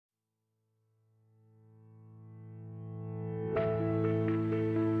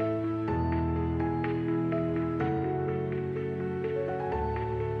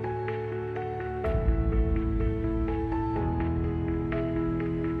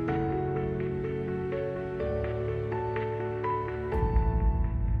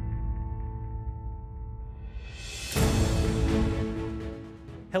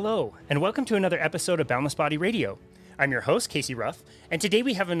Hello, and welcome to another episode of Boundless Body Radio. I'm your host, Casey Ruff, and today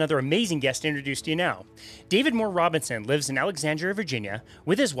we have another amazing guest to introduce to you now. David Moore Robinson lives in Alexandria, Virginia,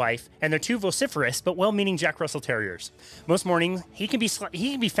 with his wife and their two vociferous but well-meaning Jack Russell Terriers. Most mornings, he can be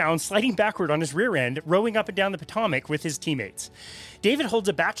found sliding backward on his rear end, rowing up and down the Potomac with his teammates. David holds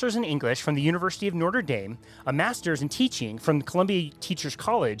a bachelor's in English from the University of Notre Dame, a master's in teaching from the Columbia Teachers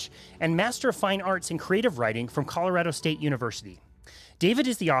College, and Master of Fine Arts in Creative Writing from Colorado State University. David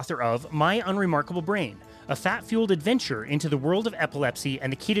is the author of My Unremarkable Brain, a fat-fueled adventure into the world of epilepsy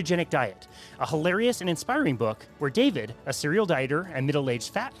and the ketogenic diet, a hilarious and inspiring book where David, a serial dieter and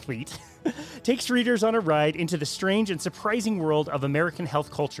middle-aged fat fleet, takes readers on a ride into the strange and surprising world of American health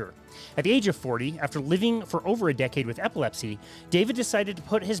culture. At the age of 40, after living for over a decade with epilepsy, David decided to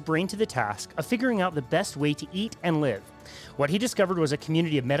put his brain to the task of figuring out the best way to eat and live. What he discovered was a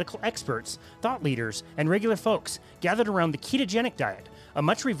community of medical experts, thought leaders, and regular folks gathered around the ketogenic diet, a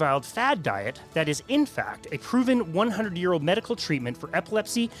much-reviled fad diet that is, in fact, a proven 100-year-old medical treatment for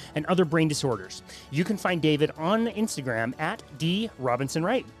epilepsy and other brain disorders. You can find David on Instagram at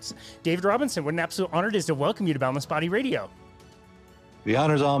 @DRobinsonWrites. David Robinson, what an absolute honor it is to welcome you to Boundless Body Radio. The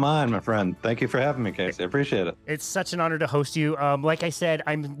honor's all mine, my friend. Thank you for having me, Casey. I appreciate it. It's such an honor to host you. Like I said,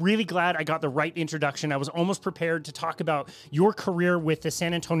 I'm really glad I got the right introduction. I was almost prepared to talk about your career with the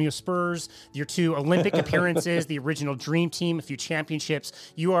San Antonio Spurs, your two Olympic appearances, the original Dream Team, a few championships.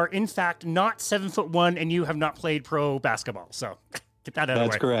 You are, in fact, not 7'1", and you have not played pro basketball. So get that out of the way.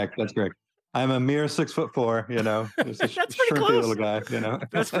 That's correct. That's correct. I'm a mere 6'4", just a That's pretty shrimpy close. little guy,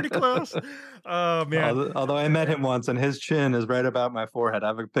 That's pretty close. Oh, man. Although I met him once and his chin is right about my forehead. I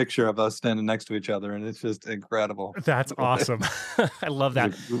have a picture of us standing next to each other and it's just incredible. That's awesome. I love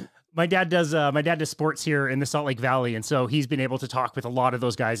that. My dad does sports here in the Salt Lake Valley, and so he's been able to talk with a lot of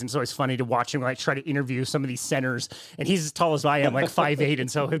those guys. And so it's funny to watch him like try to interview some of these centers. And he's as tall as I am, like 5'8", and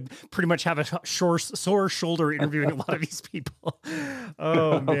so he'd pretty much have a sore shoulder interviewing a lot of these people.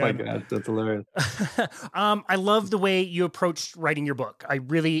 Oh man! Oh my God, that's hilarious. I love the way you approached writing your book. I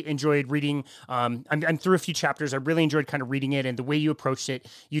really enjoyed reading. I'm through a few chapters. I really enjoyed kind of reading it and the way you approached it.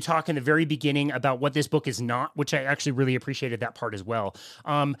 You talk in the very beginning about what this book is not, which I actually really appreciated that part as well.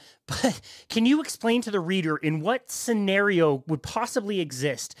 But can you explain to the reader in what scenario would possibly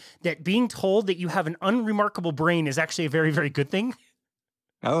exist that being told that you have an unremarkable brain is actually a very, very good thing?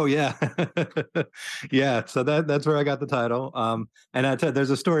 Oh yeah. Yeah. So that's where I got the title. And I tell there's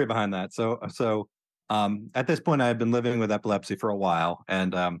a story behind that. So at this point I had been living with epilepsy for a while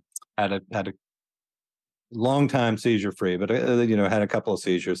and had a long time seizure free, but had a couple of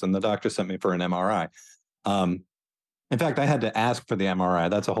seizures and the doctor sent me for an MRI. In fact, I had to ask for the MRI.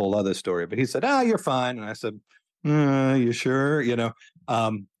 That's a whole other story. But he said, you're fine. And I said, you sure?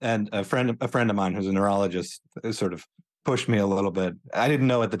 And a friend of mine who's a neurologist sort of pushed me a little bit. I didn't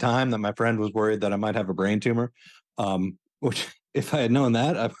know at the time that my friend was worried that I might have a brain tumor, which if I had known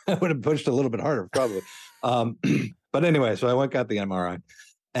that, I would have pushed a little bit harder, probably. But anyway, so I went got the MRI.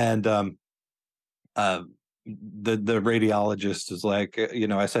 And the radiologist is like,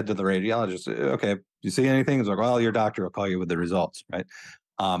 I said to the radiologist, okay, you see anything? He's like, well, your doctor will call you with the results, right?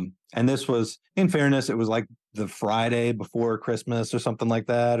 And this was, in fairness, it was like the Friday before Christmas or something like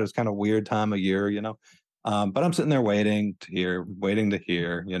that. It was kind of weird time of year, but I'm sitting there waiting to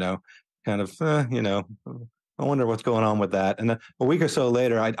hear, kind of, I wonder what's going on with that. And a week or so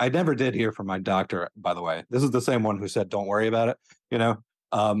later, I never did hear from my doctor, by the way. This is the same one who said, don't worry about it,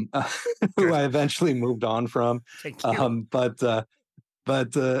 who I eventually moved on from. Thank you.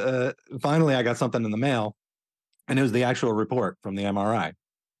 But finally I got something in the mail and it was the actual report from the MRI.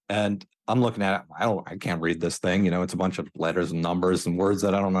 And I'm looking at it. I can't read this thing. It's a bunch of letters and numbers and words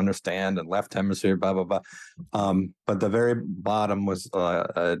that I don't understand and left hemisphere, blah, blah, blah. But the very bottom was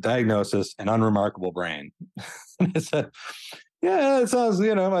a diagnosis, an unremarkable brain. And I said, yeah, it sounds,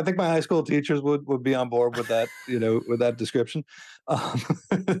 I think my high school teachers would be on board with that, with that description.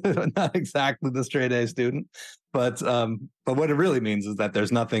 Not exactly the straight A student, but what it really means is that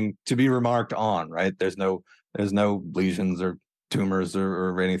there's nothing to be remarked on, right? There's no lesions or tumors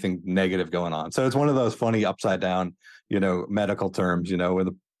or anything negative going on. So it's one of those funny upside down, medical terms, where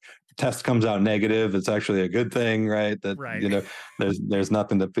the test comes out negative, it's actually a good thing, right? That, right. There's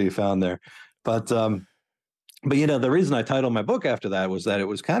nothing to be found there. But the reason I titled my book after that was that it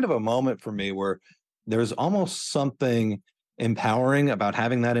was kind of a moment for me where there's almost something empowering about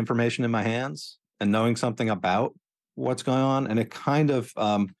having that information in my hands and knowing something about what's going on. And it kind of,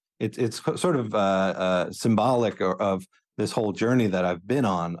 it's sort of symbolic of this whole journey that I've been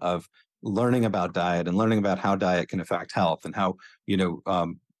on of learning about diet and learning about how diet can affect health and how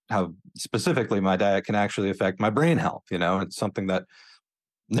specifically my diet can actually affect my brain health. It's something that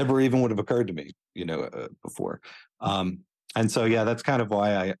never even would have occurred to me, before. And so, yeah, that's kind of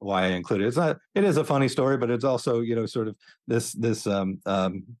why I included it. It is a funny story, but it's also, sort of this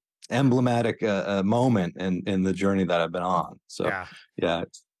emblematic moment in the journey that I've been on. So, Yeah. yeah.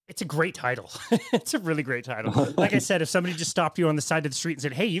 It's a great title. It's a really great title. Like I said, if somebody just stopped you on the side of the street and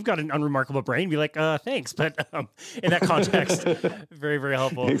said, "Hey, you've got an unremarkable brain," be like, "Thanks," but in that context, very, very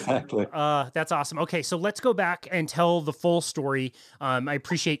helpful. Exactly. That's awesome. Okay, so let's go back and tell the full story. I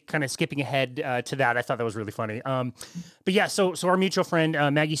appreciate kind of skipping ahead to that. I thought that was really funny. But yeah, so our mutual friend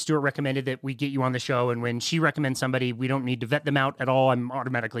Maggie Stewart recommended that we get you on the show, and when she recommends somebody, we don't need to vet them out at all. I'm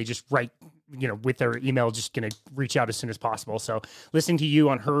automatically just with their email, just going to reach out as soon as possible. So listening to you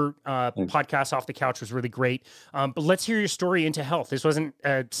on her podcast Off the Couch was really great. But let's hear your story into health. This wasn't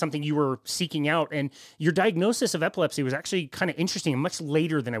something you were seeking out, and your diagnosis of epilepsy was actually kind of interesting and much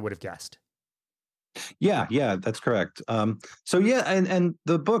later than I would have guessed. Yeah, that's correct. So yeah, and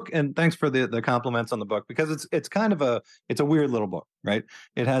the book, and thanks for the compliments on the book, because it's kind of it's a weird little book, right?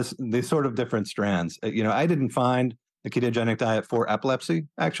 It has these sort of different strands. I didn't find the ketogenic diet for epilepsy,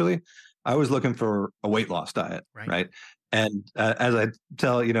 actually. I was looking for a weight loss diet, right? And as I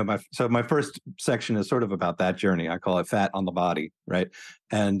tell, my first section is sort of about that journey. I call it Fat on the Body, right?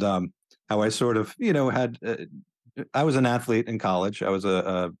 And how I sort of, had, I was an athlete in college. I was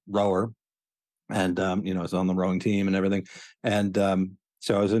a rower, and I was on the rowing team and everything. And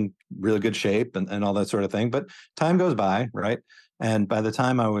so I was in really good shape and all that sort of thing. But time goes by, right? And by the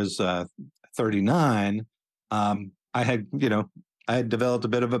time I was 39, I had, I had developed a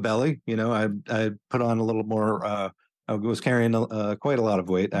bit of a belly. I put on a little more. I was carrying quite a lot of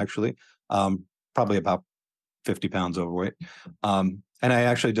weight, actually, probably about 50 pounds overweight. And I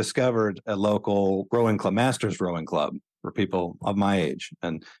actually discovered a local rowing club, masters rowing club, for people of my age,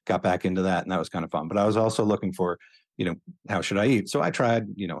 and got back into that, and that was kind of fun. But I was also looking for, how should I eat? So I tried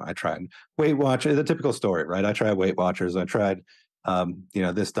Weight Watchers, the typical story, right? I tried Weight Watchers. I tried,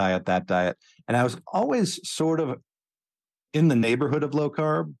 this diet, that diet, and I was always sort of in the neighborhood of low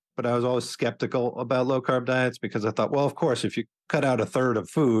carb, but I was always skeptical about low carb diets, because I thought, well, of course, if you cut out a third of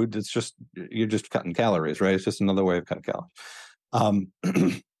food, you're just cutting calories, right? It's just another way of cutting calories.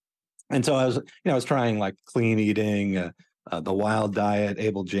 And so I was trying like clean eating, the wild diet,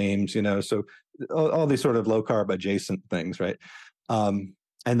 Abel James, so all these sort of low carb adjacent things, right? And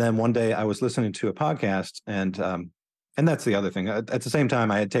then one day I was listening to a podcast, and that's the other thing. At the same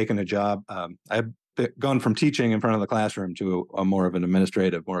time, I had taken a job. I had gone from teaching in front of the classroom to a more of an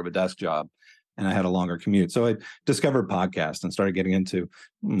administrative, more of a desk job, and I had a longer commute. So I discovered podcasts and started getting into,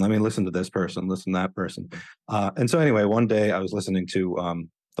 let me listen to this person, listen to that person. And so anyway, one day I was listening to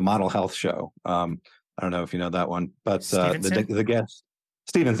the Model Health Show. I don't know if you know that one, but the guest,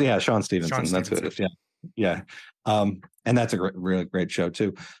 Stevens, yeah, Sean Stevenson. That's who it is. Yeah. And that's a really great show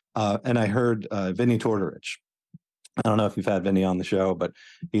too. And I heard Vinny Tortorich. I don't know if you've had Vinny on the show, but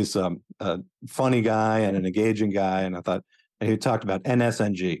he's a funny guy and an engaging guy. And I thought, and he talked about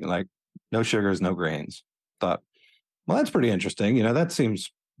NSNG, like no sugars, no grains. Thought, well, that's pretty interesting. That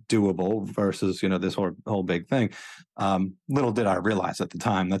seems doable versus, this whole big thing. Little did I realize at the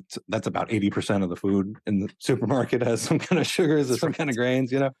time that's about 80% of the food in the supermarket has some kind of sugars or some kind of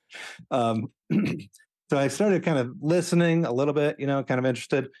grains, So I started kind of listening a little bit, kind of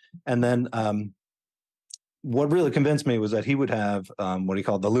interested. And then what really convinced me was that he would have what he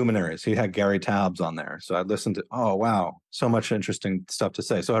called the luminaries. He had Gary Taubes on there. So I'd listen to, oh, wow, so much interesting stuff to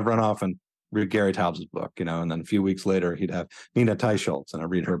say. So I'd run off and read Gary Taubes' book, and then a few weeks later he'd have Nina Teicholz, and I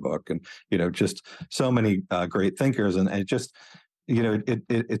read her book, and, just so many great thinkers. And it just,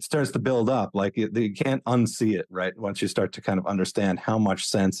 it starts to build up. Like you can't unsee it, right? Once you start to kind of understand how much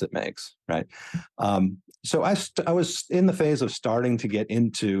sense it makes, right? So I was in the phase of starting to get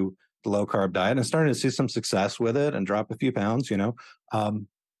into the low carb diet and starting to see some success with it and drop a few pounds. I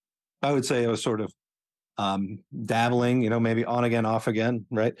would say I was sort of dabbling, maybe on again, off again,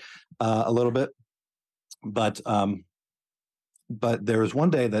 right? A little bit. But there was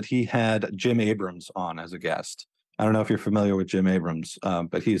one day that he had Jim Abrams on as a guest. I don't know if you're familiar with Jim Abrams,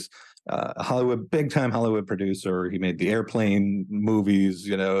 but he's a big time Hollywood producer. He made the Airplane movies,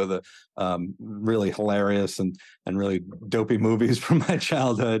 the really hilarious and really dopey movies from my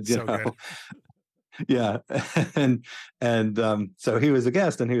childhood, you know. Good. Yeah. and so he was a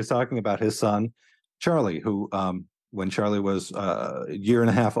guest, and he was talking about his son, Charlie, who, when Charlie was a year and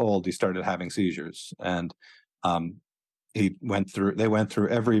a half old, he started having seizures, and they went through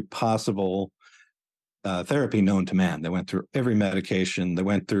every possible therapy known to man. They went through every medication.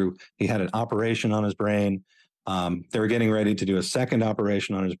 He had an operation on his brain. They were getting ready to do a second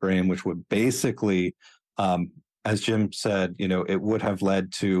operation on his brain, which would basically as Jim said, it would have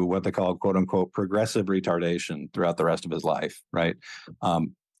led to what they call, quote unquote, progressive retardation throughout the rest of his life, right?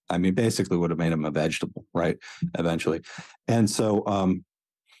 I mean, basically would have made him a vegetable, right? Eventually. And so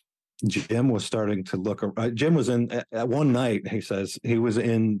Jim was starting to look. Jim was in one night. He says he was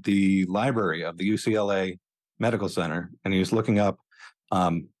in the library of the UCLA Medical Center, and he was looking up.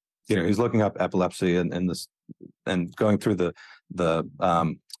 He's looking up epilepsy and this, and going through the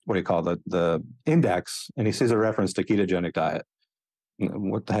what do you call the index, and he sees a reference to ketogenic diet.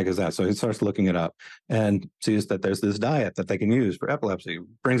 What the heck is that? So he starts looking it up and sees that there's this diet that they can use for epilepsy.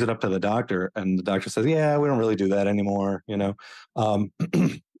 Brings it up to the doctor, and the doctor says, "Yeah, we don't really do that anymore."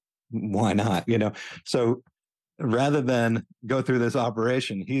 Why not? So rather than go through this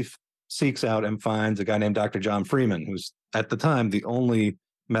operation, he seeks out and finds a guy named Dr. John Freeman, who's at the time the only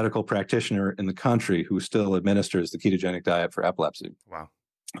medical practitioner in the country who still administers the ketogenic diet for epilepsy. Wow.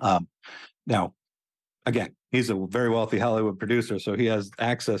 Now, again, he's a very wealthy Hollywood producer, so he has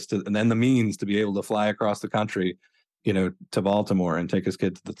access to and then the means to be able to fly across the country, to Baltimore and take his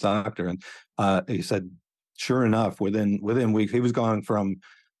kid to the doctor. And he said, sure enough, within weeks, he was going from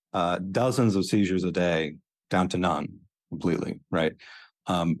dozens of seizures a day down to none completely, right?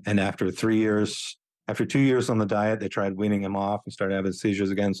 And after 2 years on the diet, they tried weaning him off and started having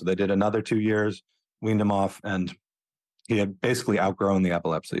seizures again. So they did another 2 years, weaned him off, and he had basically outgrown the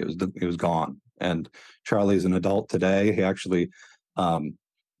epilepsy. It was gone. And Charlie's an adult today. He actually,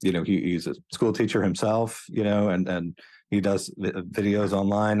 he's a school teacher himself, and he does videos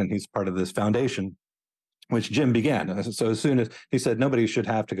online, and he's part of this foundation, which Jim began. So as soon as he said, nobody should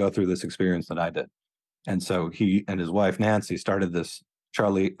have to go through this experience that I did. And so he and his wife, Nancy, started this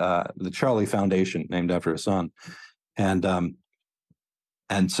the Charlie Foundation, named after his son. And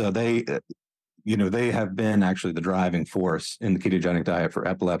so they have been actually the driving force in the ketogenic diet for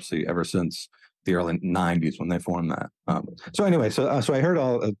epilepsy ever since the early 90s when they formed that. So anyway, so I heard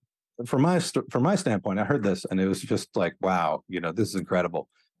all, from my standpoint, I heard this and it was just like, wow, this is incredible.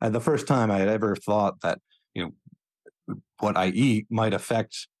 The first time I had ever thought that, what I eat might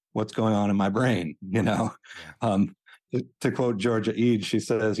affect what's going on in my brain, Yeah. To quote Georgia Eade, she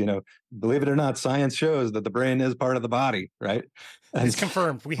says, believe it or not, science shows that the brain is part of the body, right? It's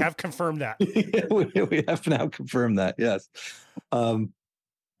confirmed. We have confirmed that. Yeah, we have now confirmed that, yes.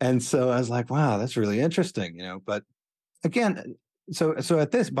 And so I was like, wow, that's really interesting, But again, so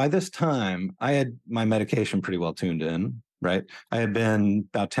by this time, I had my medication pretty well tuned in, right? I had been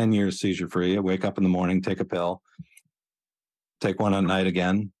about 10 years seizure free. I wake up in the morning, take a pill, take one at night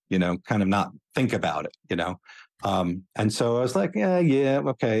again, kind of not think about it, and so I was like, yeah,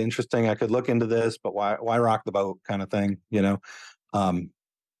 okay, interesting. I could look into this, but why rock the boat kind of thing, kind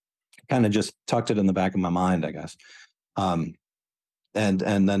of just tucked it in the back of my mind, I guess. And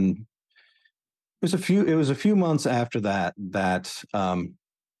then it was a few months after that I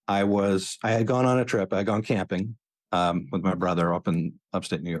had gone on a trip. I had gone camping with my brother up in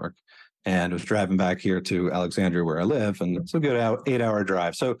upstate New York, and was driving back here to Alexandria where I live, and it's a good 8-hour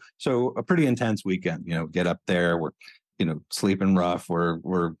drive. So a pretty intense weekend. Get up there, we're sleeping rough, we're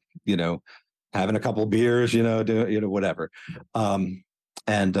having a couple of beers, whatever. And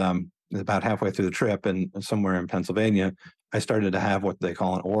about halfway through the trip, and somewhere in Pennsylvania, I started to have what they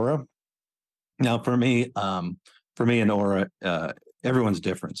call an aura. Now, for me, an aura, everyone's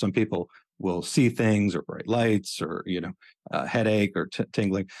different. Some people will see things, or bright lights, or headache, or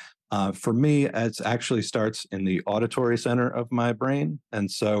tingling. For me, it actually starts in the auditory center of my brain,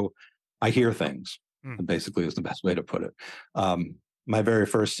 and so I hear things. Basically, is the best way to put it. My very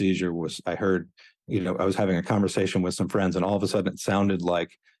first seizure was, I heard, I was having a conversation with some friends, and all of a sudden, it sounded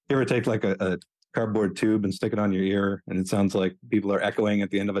like, you ever take like a cardboard tube and stick it on your ear, and it sounds like people are echoing at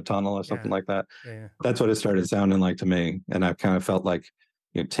the end of a tunnel or something like that. Yeah. That's what it started sounding like to me, and I kind of felt like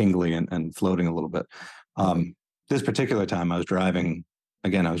tingly and floating a little bit. This particular time, I was driving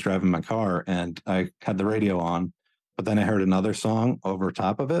my car, and I had the radio on, but then I heard another song over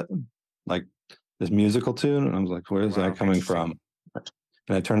top of it, like this musical tune, and I was like, where is that coming from?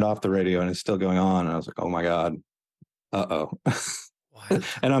 And I turned off the radio, and it's still going on, and I was like, oh my God, uh-oh.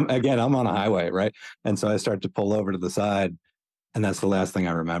 And I'm on a highway, right? And so I start to pull over to the side, and that's the last thing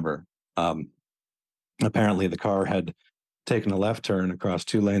I remember. Apparently the car had taken a left turn across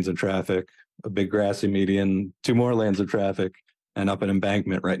 2 lanes of traffic, a big grassy median, 2 more lanes of traffic, and up an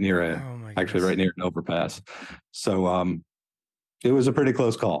embankment right near right near an overpass. So it was a pretty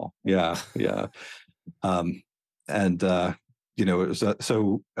close call. Yeah. It was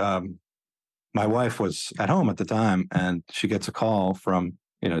my wife was at home at the time, and she gets a call from,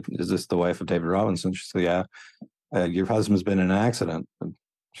 is this the wife of David Robinson? She said, yeah, your husband's been in an accident.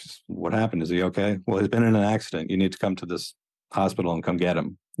 What happened? Is he okay? Well, he's been in an accident. You need to come to this hospital and come get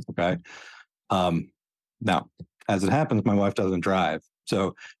him. Okay. Now, as it happens, my wife doesn't drive.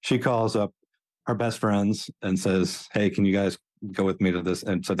 So she calls up our best friends and says, hey, can you guys go with me to this?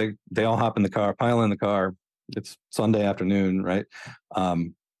 And so they all hop in the car, pile in the car. It's Sunday afternoon, right?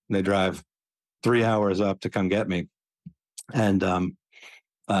 They drive 3 hours up to come get me. And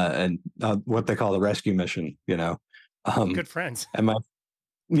what they call the rescue mission, Good friends. And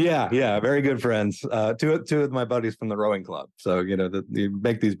yeah, very good friends. Two of my buddies from the rowing club. So you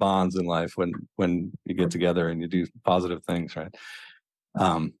make these bonds in life when you get together and you do positive things, right?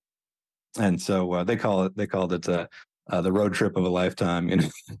 And so they called it the road trip of a lifetime,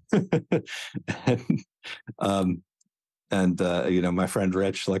 and my friend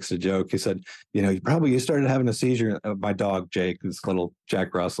Rich likes to joke. He said, you started having a seizure. My dog Jake, this little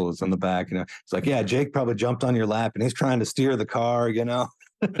Jack Russell, is in the back. It's like, yeah, Jake probably jumped on your lap and he's trying to steer the car.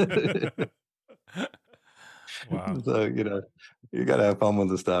 Wow. So you got to have fun with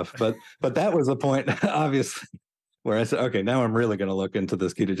the stuff. But that was the point, obviously, where I said, okay, now I'm really going to look into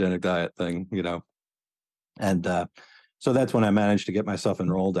this ketogenic diet thing. And so that's when I managed to get myself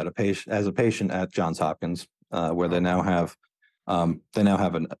enrolled as a patient at Johns Hopkins, where they now have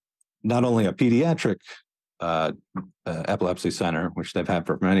not only a pediatric epilepsy center, which they've had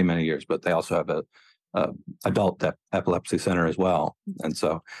for many, many years, but they also have a adult epilepsy center as well. And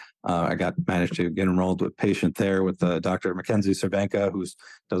so I managed to get enrolled with patient there with Dr. Mackenzie Cervenka, who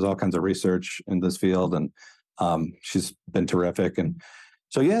does all kinds of research in this field, and she's been terrific. And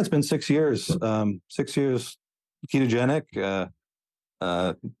so it's been 6 years, ketogenic,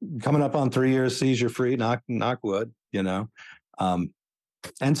 coming up on 3 years seizure free, knock wood, and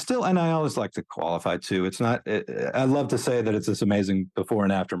I always like to qualify too. It's not, I love to say that it's this amazing before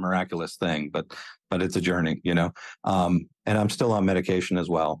and after miraculous thing, but it's a journey, and I'm still on medication as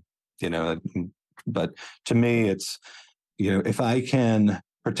well, but to me, it's, if I can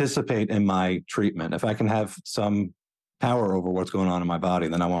participate in my treatment, if I can have some power over what's going on in my body,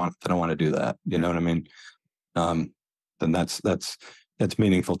 then I want to do that. You know what I mean? Then that's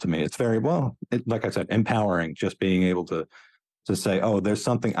meaningful to me. It's very like I said, empowering, just being able to say, oh, there's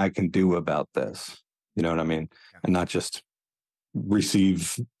something I can do about this. You know what I mean? Yeah. And not just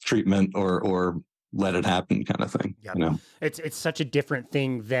receive treatment or let it happen kind of thing. Yeah. It's such a different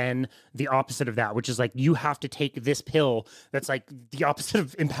thing than the opposite of that, which is like, you have to take this pill. That's like the opposite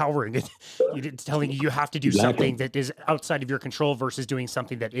of empowering. It's telling you have to do something that is outside of your control versus doing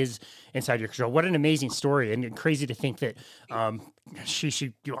something that is inside your control. What an amazing story. And crazy to think that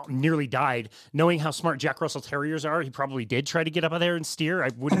she nearly died. Knowing how smart Jack Russell Terriers are, he probably did try to get up there and steer. I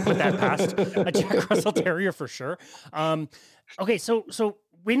wouldn't put that past a Jack Russell Terrier for sure. Okay, so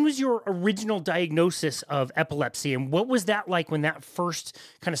when was your original diagnosis of epilepsy, and what was that like when that first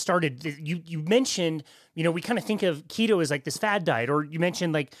kind of started? You mentioned, we kind of think of keto as like this fad diet, or you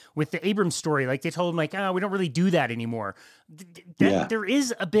mentioned like with the Abrams story, like they told him like, we don't really do that anymore. There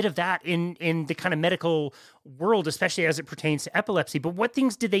is a bit of that in the kind of medical world, especially as it pertains to epilepsy. But what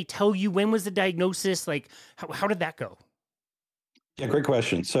things did they tell you? When was the diagnosis? Like, how did that go? Yeah, great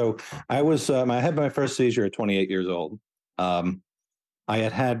question. So I had my first seizure at 28 years old. I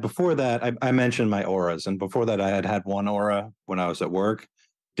had before that, I mentioned my auras, and before that I had one aura when I was at work.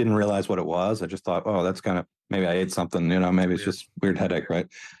 Didn't realize what it was. I just thought, oh, that's kind of, maybe I ate something, maybe it's just weird headache, right?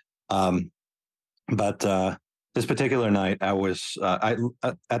 But this particular night, I was,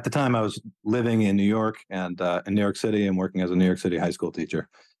 at the time I was living in New York and in New York City, and working as a New York City high school teacher.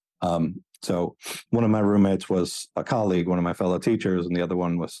 So one of my roommates was a colleague, one of my fellow teachers, and the other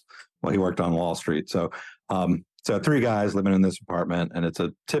one was, he worked on Wall Street. So three guys living in this apartment, and it's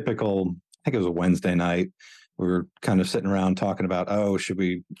a typical, I think it was a Wednesday night. We were kind of sitting around talking about, oh, should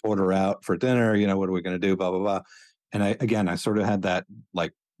we order out for dinner? What are we going to do? Blah, blah, blah. And I sort of had that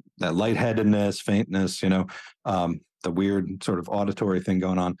lightheadedness, faintness, the weird sort of auditory thing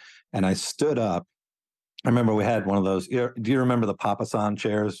going on. And I stood up. I remember we had one of those. Do you remember the Papasan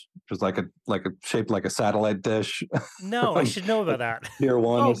chairs? It was like a shaped like a satellite dish. No, I should know about that. Tier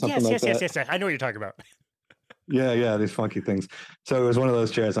 1 or something like that. Yes. I know what you're talking about. Yeah, these funky things. So it was one of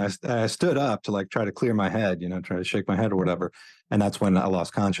those chairs. And I stood up to try to clear my head, try to shake my head or whatever. And that's when I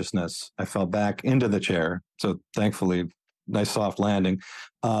lost consciousness. I fell back into the chair. So thankfully, nice soft landing,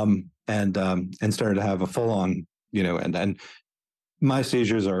 and started to have a full on, and my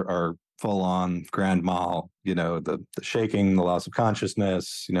seizures are full on grand mal, the shaking, the loss of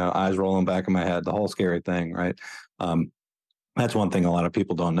consciousness, eyes rolling back in my head, the whole scary thing, right? That's one thing a lot of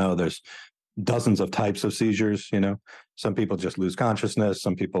people don't know. dozens of types of seizures. Some people just lose consciousness.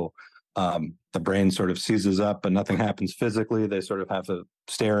 Some people, the brain sort of seizes up, but nothing happens physically. They sort of have to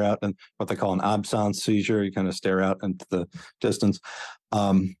stare out, and what they call an absence seizure. You kind of stare out into the distance.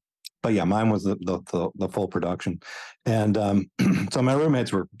 But yeah, mine was the full production, and so my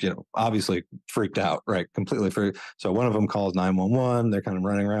roommates were, obviously freaked out, right? Completely freaked. So one of them calls 911. They're kind of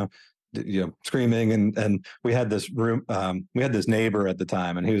running around, screaming, and we had this neighbor at the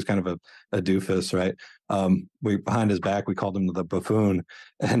time, and he was kind of a doofus, right? We behind his back, we called him the buffoon,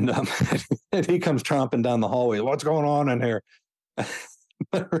 and and he comes tromping down the hallway. What's going on in here?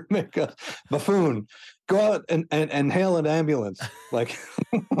 My roommate goes, buffoon, go out and hail an ambulance, like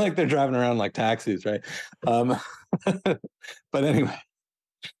like they're driving around like taxis, right? But anyway,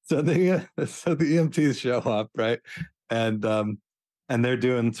 so the EMTs show up, right, and they're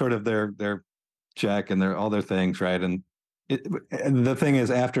doing sort of their check and all their things, right, and the thing is,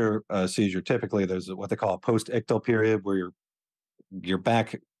 after a seizure, typically there's what they call a post-ictal period where you're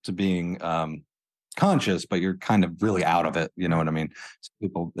back to being conscious, but you're kind of really out of it. You know what I mean?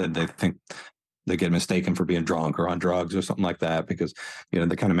 People, they think they get mistaken for being drunk or on drugs or something like that, because they're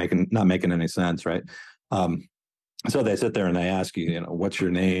kind of not making any sense, right? So they sit there and they ask you, what's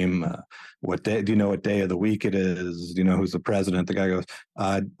your name? What day? Do you know what day of the week it is? Do you know who's the president? The guy goes,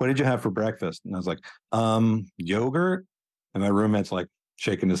 what did you have for breakfast? And I was like, yogurt. And my roommate's like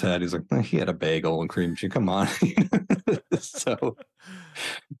shaking his head. He's like, he had a bagel and cream cheese. Come on. So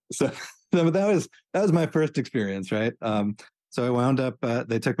that was my first experience, right? So I wound up,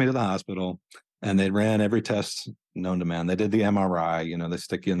 they took me to the hospital, and they ran every test known to man. They did the MRI, they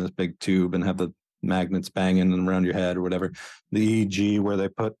stick you in this big tube and have the magnets banging around your head or whatever. The EEG, where they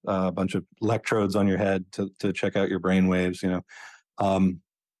put a bunch of electrodes on your head to check out your brain waves, and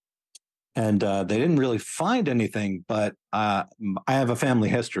they didn't really find anything, but I have a family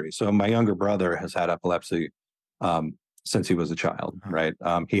history. So my younger brother has had epilepsy since he was a child, right?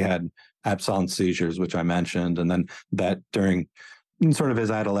 He had absence seizures, which I mentioned, and then that during sort of his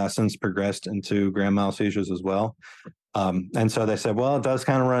adolescence progressed into grand mal seizures as well. And so they said, well, it does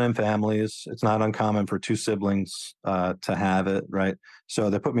kind of run in families. It's not uncommon for two siblings to have it, right? So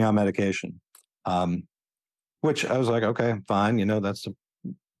they put me on medication, which I was like, okay, fine. That's the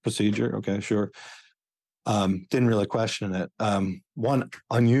procedure. Okay, sure. Didn't really question it. One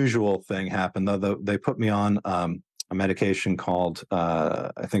unusual thing happened, though. They put me on a medication called,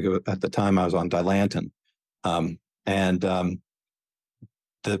 I think at the time I was on Dilantin.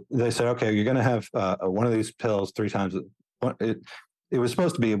 They said, okay, you're going to have one of these pills 3 times. It was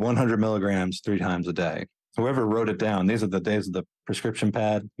supposed to be 100 milligrams 3 times a day. Whoever wrote it down, these are the days of the prescription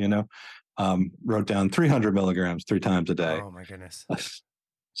pad, wrote down 300 milligrams 3 times a day. Oh my goodness.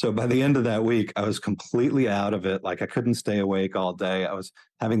 So by the end of that week, I was completely out of it. Like I couldn't stay awake all day. I was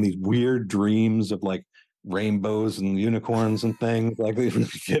having these weird dreams of like rainbows and unicorns and things, like these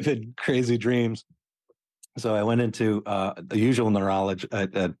vivid, crazy dreams. So I went into the usual neurologist,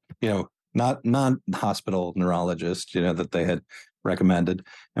 not non-hospital neurologist, that they had recommended,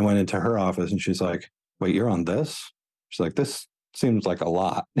 and went into her office, and she's like, wait, you're on this? She's like, this seems like a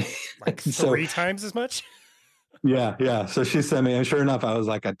lot. Like 3 times as much? Yeah. So she sent me, and sure enough, I was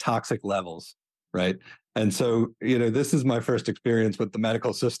like at toxic levels, right? And so, this is my first experience with the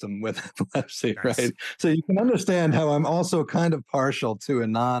medical system with epilepsy, nice. Right? So you can understand how I'm also kind of partial to a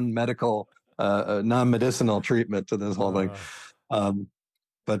non-medical, non-medicinal treatment to this whole thing.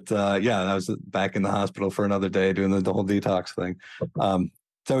 But I was back in the hospital for another day doing the whole detox thing.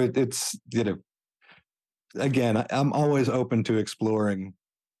 So it's, again, I'm always open to exploring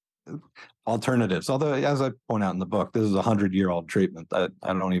alternatives. Although, as I point out in the book, this is a 100-year-old treatment. I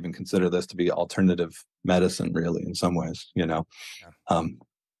don't even consider this to be alternative medicine, really, in some ways. Yeah.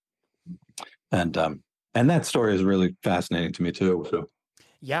 And that story is really fascinating to me too. So.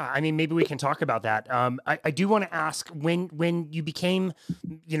 Yeah, I mean, maybe we can talk about that. I do want to ask, when you became,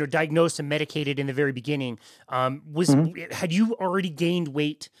 diagnosed and medicated in the very beginning, had you already gained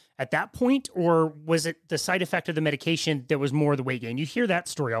weight at that point, or was it the side effect of the medication that was more the weight gain? You hear that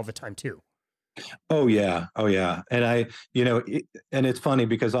story all the time too. Oh yeah. And and it's funny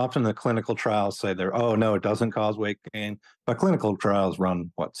because often the clinical trials say oh no, it doesn't cause weight gain, but clinical trials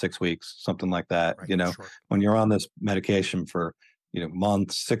run 6 weeks, something like that. Right, sure. When you're on this medication for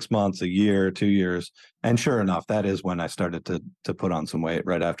months, 6 months, a year, 2 years. And sure enough, that is when I started to put on some weight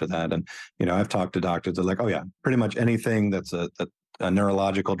right after that. And, I've talked to doctors, they're like, oh yeah, pretty much anything that's a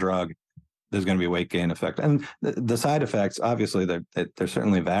neurological drug, there's going to be a weight gain effect. And the side effects, obviously they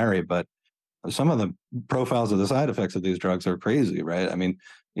certainly vary, but some of the profiles of the side effects of these drugs are crazy, right? I mean,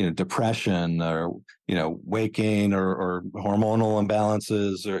 depression, or, weight gain, or hormonal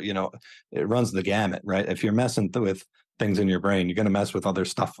imbalances, or, it runs the gamut, right? If you're messing with things in your brain, you're going to mess with other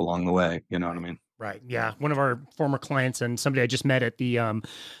stuff along the way. You know what I mean? Right. Yeah. One of our former clients and somebody I just met at the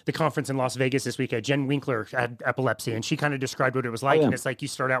conference in Las Vegas this weekend, Jen Winkler, had epilepsy, and she kind of described what it was like. Oh, yeah. And it's like you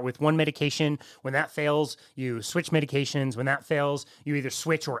start out with one medication. When that fails, you switch medications. When that fails, you either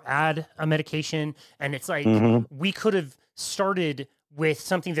switch or add a medication. And it's like we could have started with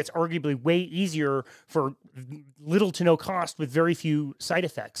something that's arguably way easier for little to no cost with very few side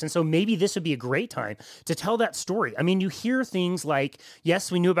effects. And so maybe this would be a great time to tell that story. I mean, you hear things like,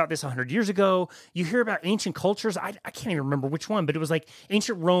 yes, we knew about this 100 years ago. You hear about ancient cultures. I can't even remember which one, but it was like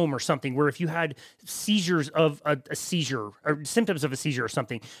ancient Rome or something, where if you had seizures of a seizure or symptoms of a seizure or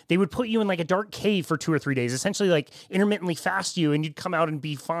something, they would put you in like a dark cave for 2 or 3 days, essentially like intermittently fast you, and you'd come out and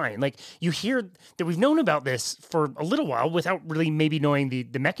be fine. Like, you hear that we've known about this for a little while without really maybe knowing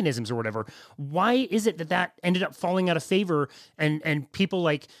the mechanisms or whatever. Why is it that ended up falling out of favor, and people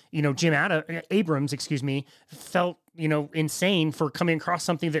like, Jim Abrams, felt, insane for coming across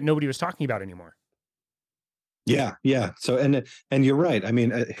something that nobody was talking about anymore? Yeah. So, and you're right. I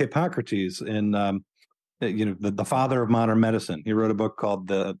mean, Hippocrates, in the father of modern medicine, he wrote a book called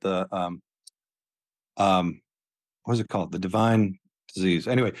what was it called? The Divine Disease.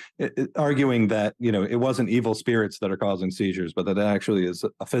 Anyway, arguing that, it wasn't evil spirits that are causing seizures, but that it actually is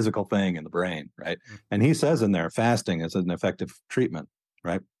a physical thing in the brain, right? Mm-hmm. And he says in there, fasting is an effective treatment,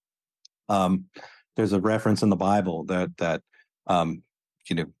 right? There's a reference in the Bible that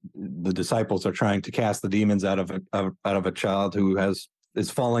the disciples are trying to cast the demons out of a child who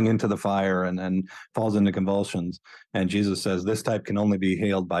is falling into the fire and falls into convulsions. And Jesus says this type can only be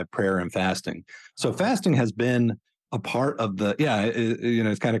healed by prayer and fasting. So fasting has been a part of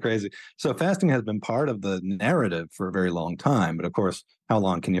it's kind of crazy. So fasting has been part of the narrative for a very long time, but of course, how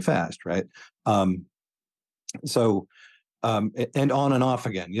long can you fast, right? And on and off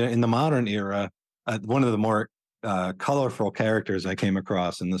again. In the modern era, one of the more colorful characters I came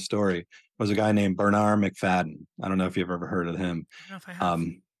across in the story was a guy named Bernard McFadden. I don't know if you've ever heard of him. I don't know if I have.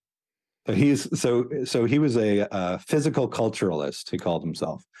 But he was a physical culturalist, he called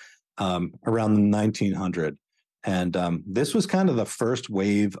himself, around 1900. And this was kind of the first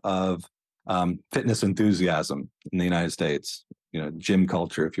wave of fitness enthusiasm in the United States, gym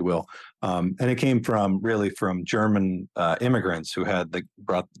culture, if you will. And it came from German immigrants who had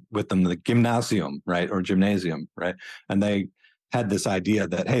brought with them the gymnasium, right, or gymnasium, right? And they had this idea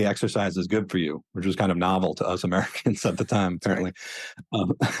that, hey, exercise is good for you, which was kind of novel to us Americans at the time, apparently.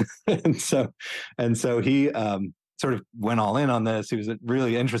 And so he sort of went all in on this. He was a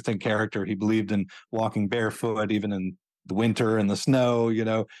really interesting character. He believed in walking barefoot, even in the winter and the snow.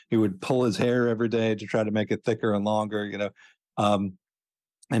 He would pull his hair every day to try to make it thicker and longer.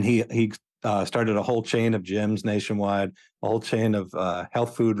 And he started a whole chain of gyms nationwide, a whole chain of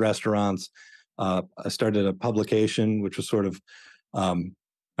health food restaurants. Started a publication which was sort of,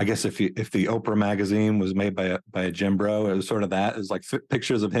 I guess if the Oprah magazine was made by a gym bro, it was sort of that. It was like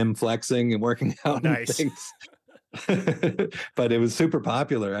pictures of him flexing and working out. Nice. And things. But it was super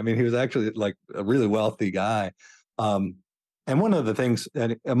popular. I mean, he was actually like a really wealthy guy. And one of the things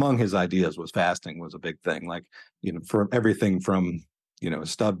among his ideas was fasting was a big thing, like, for everything from,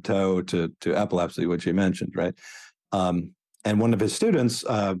 stub toe to epilepsy, which you mentioned, right? And one of his students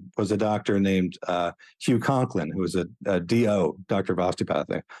was a doctor named Hugh Conklin, who was a DO, doctor of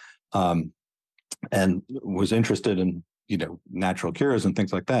osteopathy, and was interested in, natural cures and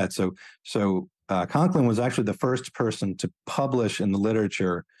things like that. So Conklin was actually the first person to publish in the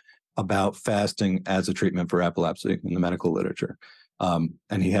literature about fasting as a treatment for epilepsy in the medical literature. And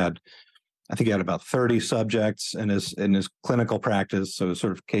I think he had about 30 subjects in his clinical practice. So it was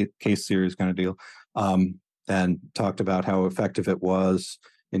sort of case series kind of deal. And talked about how effective it was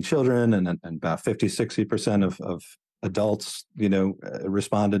in children, and about 50-60% of adults,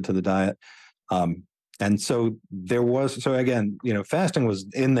 responded to the diet. And so again, fasting was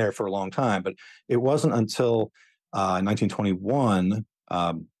in there for a long time, but it wasn't until 1921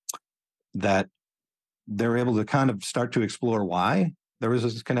 that they were able to kind of start to explore why there was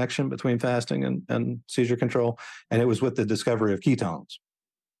this connection between fasting and seizure control. And it was with the discovery of ketones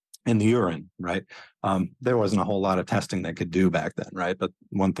in the urine, right? There wasn't a whole lot of testing they could do back then, right? But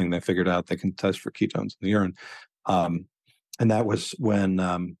one thing they figured out, they can test for ketones in the urine. And that was when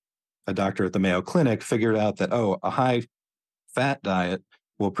a doctor at the Mayo Clinic figured out that, a high fat diet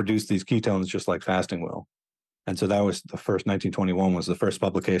will produce these ketones just like fasting will. And so that was the first, 1921 was the first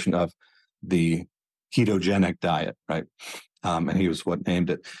publication of the ketogenic diet, right? And he was what named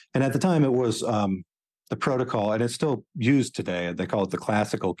it. And at the time, it was the protocol, and it's still used today. They call it the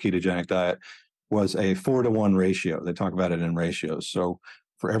classical ketogenic diet. Was a 4-to-1 ratio. They talk about it in ratios. So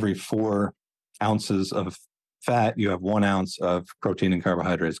for every 4 ounces of fat, you have 1 ounce of protein and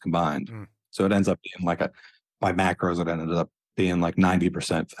carbohydrates combined. So it ends up being like by macros, it ended up being like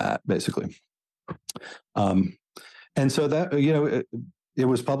 90% fat, basically. And so that, it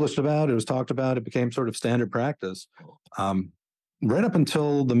was published about, it was talked about, it became sort of standard practice. Right up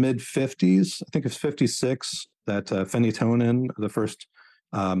until the mid 50s, I think it's 56, that phenytonin, the first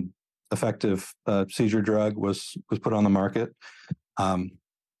effective seizure drug, was put on the market.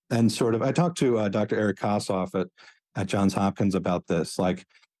 And sort of, I talked to Dr. Eric Kossoff at Johns Hopkins about this. Like,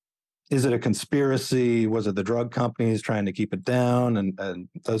 is it a conspiracy? Was it the drug companies trying to keep it down and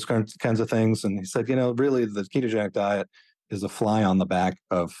those kinds of things? And he said, really, the ketogenic diet is a fly on the back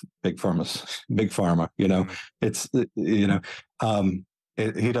of big pharma. It's,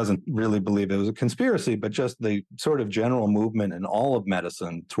 he doesn't really believe it was a conspiracy, but just the sort of general movement in all of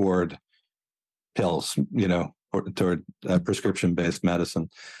medicine toward pills, or toward prescription-based medicine.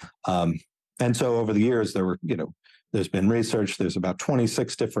 And so over the years, there's been research. There's about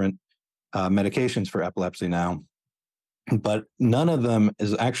 26 different medications for epilepsy now, but none of them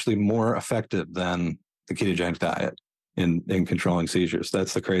is actually more effective than the ketogenic diet in controlling seizures.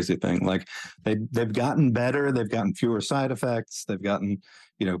 That's the crazy thing. Like, they've gotten better. They've gotten fewer side effects. They've gotten,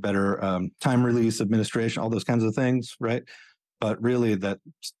 better time release administration, all those kinds of things, right? But really, that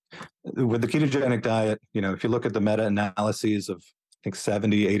with the ketogenic diet, if you look at the meta-analyses of, I think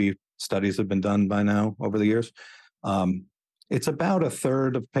 70, 80 studies have been done by now over the years. It's about a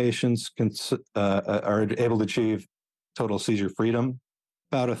third of patients are able to achieve total seizure freedom.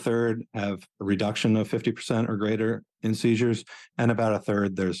 About a third have a reduction of 50% or greater in seizures, and about a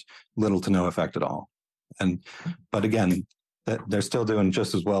third there's little to no effect at all. But again, they're still doing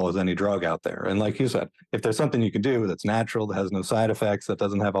just as well as any drug out there. And like you said, if there's something you can do that's natural, that has no side effects, that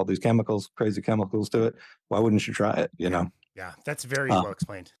doesn't have all these crazy chemicals to it, why wouldn't you try it? Yeah, that's very well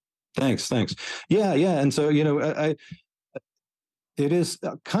explained. Thanks. Yeah. And so, it is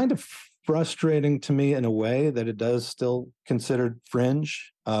kind of frustrating to me in a way that it does still considered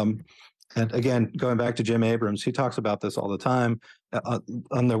fringe. And again, going back to Jim Abrams, he talks about this all the time.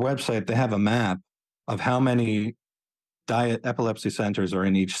 On their website, they have a map of how many diet epilepsy centers are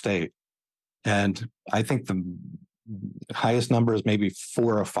in each state. And I think the highest number is maybe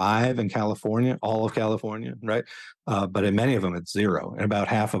 4 or 5 in California, all of California, right? But in many of them, it's 0. In about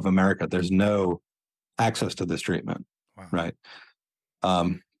half of America, there's no access to this treatment, wow. Right?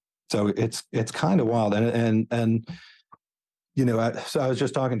 So it's kind of wild. And so I was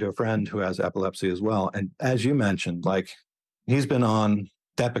just talking to a friend who has epilepsy as well. And as you mentioned, like, he's been on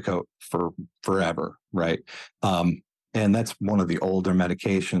Depakote for forever, right? And that's one of the older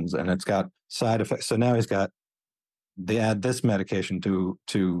medications, and it's got side effects. So now they add this medication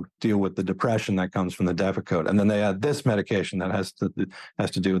to deal with the depression that comes from the Depakote, and then they add this medication that has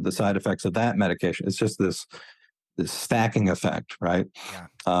to do with the side effects of that medication. It's just this stacking effect, right?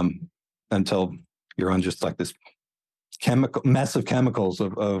 Yeah. Until you're on just like this mess of chemicals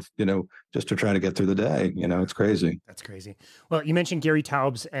of just to try to get through the day. It's crazy. That's crazy. Well, you mentioned Gary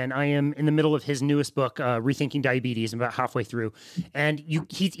Taubes, and I am in the middle of his newest book, Rethinking Diabetes. I'm about halfway through, and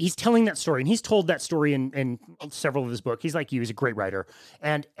he's telling that story, and he's told that story in several of his books. He's like you, he's a great writer,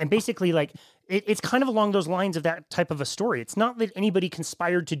 and basically, like, it's kind of along those lines of that type of a story. It's not that anybody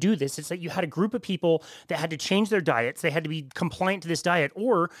conspired to do this. It's that you had a group of people that had to change their diets. They had to be compliant to this diet,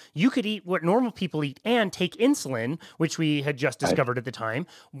 or you could eat what normal people eat and take insulin, which we had just discovered at the time.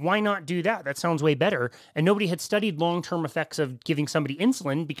 Why not do that? That sounds way better. And nobody had studied long-term effects of giving somebody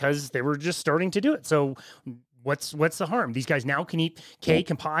insulin because they were just starting to do it. So what's the harm? These guys now can eat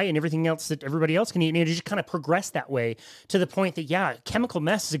cake and pie and everything else that everybody else can eat. And it just kind of progressed that way to the point that, yeah, chemical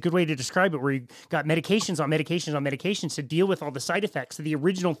mess is a good way to describe it, where you got medications on medications on medications to deal with all the side effects that the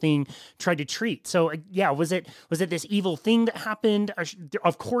original thing tried to treat. So yeah, was it this evil thing that happened?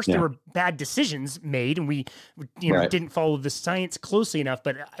 Of course, there were bad decisions made, and we didn't follow the science closely enough.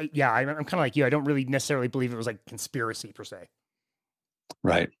 But I'm kind of like you. I don't really necessarily believe it was like conspiracy per se.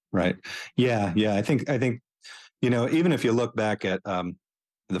 Right. Yeah. I think even if you look back at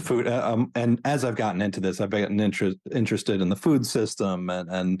the food, and as I've gotten into this, I've gotten interested in the food system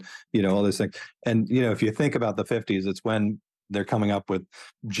and all these things. And if you think about the 50s, it's when they're coming up with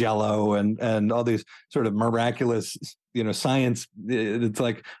Jell-O and all these sort of miraculous, science. It's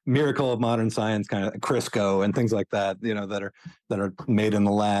like miracle of modern science, kind of Crisco and things like that. That are made in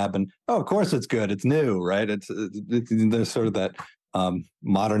the lab. And of course it's good. It's new, right? There's sort of that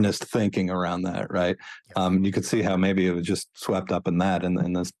modernist thinking around that, right? You could see how maybe it was just swept up in that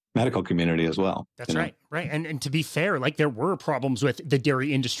in this medical community as well. That's right. Right. And to be fair, like there were problems with the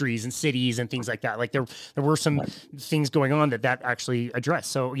dairy industries and cities and things like that. Like there were some things going on that actually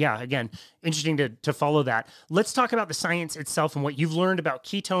addressed. So yeah, again, interesting to follow that. Let's talk about the science itself and what you've learned about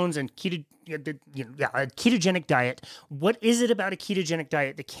ketones and a ketogenic diet. What is it about a ketogenic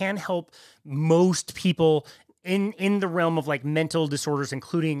diet that can help most people in the realm of like mental disorders,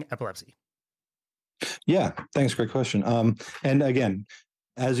 including epilepsy? Yeah, thanks. Great question. And again,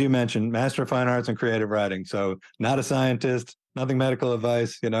 as you mentioned, Master of Fine Arts and Creative Writing. So not a scientist, nothing medical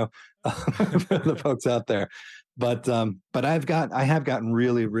advice, for the folks out there. But I have gotten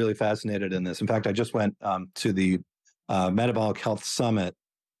really, really fascinated in this. In fact, I just went to the Metabolic Health Summit,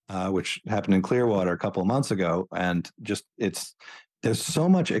 which happened in Clearwater a couple of months ago, and there's so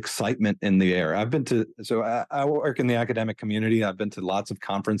much excitement in the air. I work in the academic community. I've been to lots of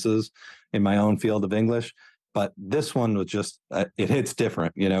conferences in my own field of English, but this one was just, it hits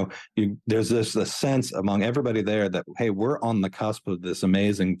different. There's a sense among everybody there that, hey, we're on the cusp of this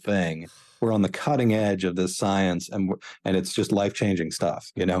amazing thing. We're on the cutting edge of this science, and it's just life-changing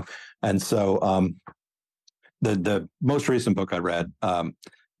stuff, And so the most recent book I read,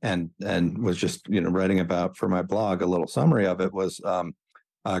 and was just writing about for my blog, a little summary of it was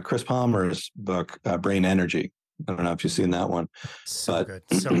Chris Palmer's book, Brain Energy. I don't know if you've seen that one. So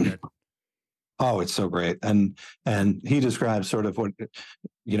good. Oh, it's so great. And he describes sort of what,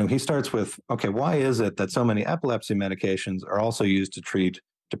 he starts with, okay, why is it that so many epilepsy medications are also used to treat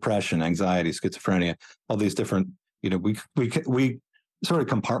depression, anxiety, schizophrenia, all these different, we sort of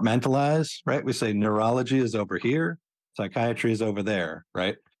compartmentalize, right? We say neurology is over here, psychiatry is over there,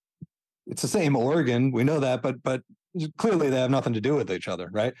 right? It's the same organ, we know that, but clearly they have nothing to do with each other,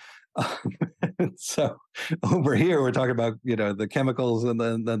 right? So over here we're talking about the chemicals and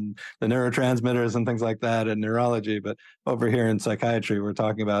the neurotransmitters and things like that in neurology, but over here in psychiatry we're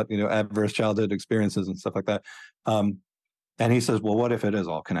talking about adverse childhood experiences and stuff like that. And he says, well, what if it is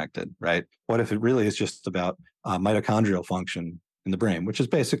all connected, right? What if it really is just about mitochondrial function in the brain, which is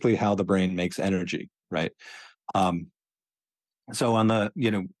basically how the brain makes energy, right? So on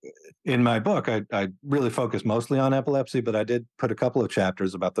in my book, I really focus mostly on epilepsy, but I did put a couple of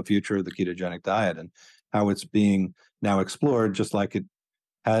chapters about the future of the ketogenic diet and how it's being now explored, just like it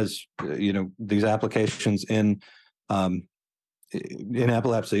has, these applications in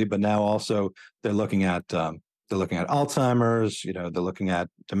epilepsy, but now also they're looking at Alzheimer's, they're looking at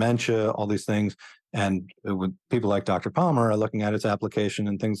dementia, all these things. And with people like Dr. Palmer are looking at its application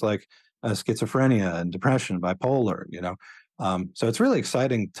in things like schizophrenia and depression, bipolar, So it's really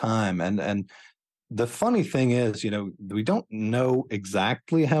exciting time. And the funny thing is, we don't know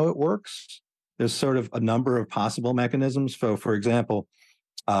exactly how it works. There's sort of a number of possible mechanisms. For example,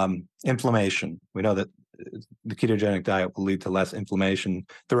 inflammation. We know that the ketogenic diet will lead to less inflammation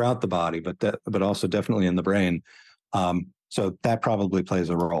throughout the body, but also definitely in the brain. So that probably plays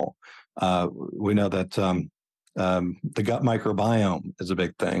a role. We know that the gut microbiome is a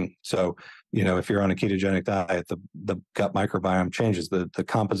big thing. So, if you're on a ketogenic diet, the gut microbiome changes the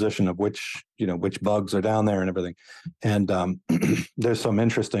composition of which bugs are down there and everything. And there's some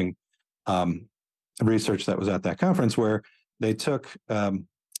interesting research that was at that conference where they took,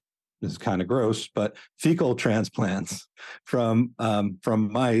 this is kind of gross, but fecal transplants from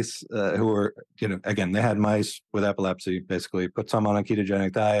mice who were, again, they had mice with epilepsy, basically put some on a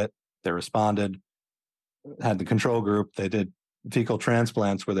ketogenic diet. They responded, had the control group. They did fecal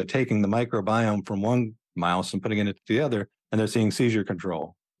transplants where they're taking the microbiome from one mouse and putting it into the other, and they're seeing seizure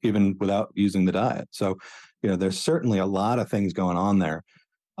control even without using the diet. So, there's certainly a lot of things going on there.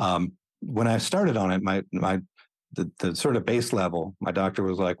 When I started on it, the sort of base level, my doctor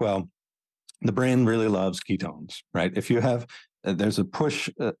was like, well, the brain really loves ketones, right? If you have, there's a push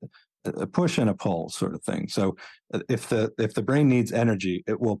and a pull sort of thing. So if the brain needs energy,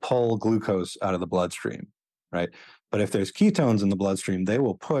 it will pull glucose out of the bloodstream, right? But if there's ketones in the bloodstream, they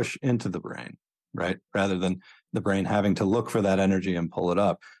will push into the brain, right? Rather than the brain having to look for that energy and pull it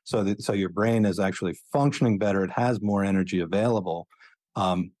up. So your brain is actually functioning better. It has more energy available.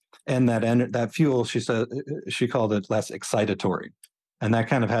 And that fuel, she called it less excitatory. And that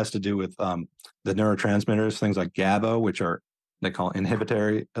kind of has to do with the neurotransmitters, things like GABA, which they call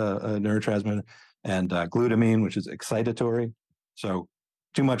inhibitory neurotransmitter, and glutamine, which is excitatory. So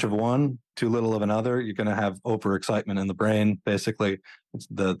too much of one, too little of another, you're going to have overexcitement in the brain. Basically,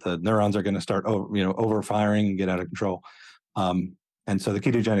 the neurons are going to start overfiring and get out of control. And so the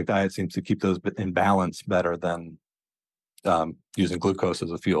ketogenic diet seems to keep those in balance better than using glucose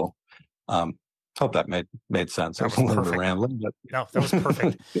as a fuel. Hope that made sense. I That was was a little bit perfect. rambling, but No, that was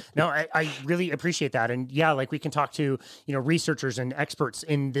perfect. No, I really appreciate that. And yeah, like we can talk to, researchers and experts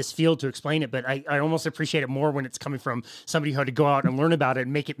in this field to explain it, but I almost appreciate it more when it's coming from somebody who had to go out and learn about it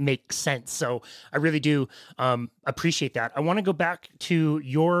and make it make sense. So I really do appreciate that. I want to go back to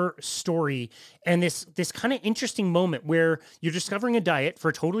your story and this kind of interesting moment where you're discovering a diet for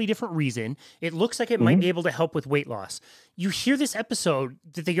a totally different reason. It looks like it might be able to help with weight loss. You hear this episode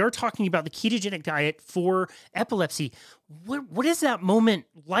that they are talking about the ketogenic diet for epilepsy. What is that moment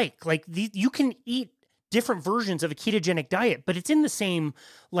like? Like you can eat different versions of a ketogenic diet, but it's in the same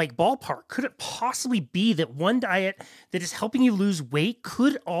like ballpark. Could it possibly be that one diet that is helping you lose weight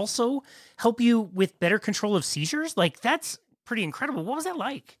could also help you with better control of seizures? Like that's pretty incredible. What was that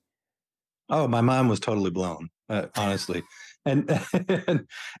like? oh, my mind was totally blown, honestly. And,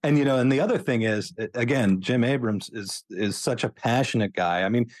 and the other thing is, again, Jim Abrams is such a passionate guy. I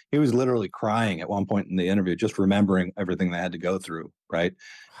mean, he was literally crying at one point in the interview, just remembering everything they had to go through, right?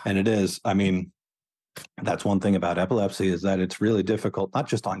 And it is, I mean, that's one thing about epilepsy is that it's really difficult, not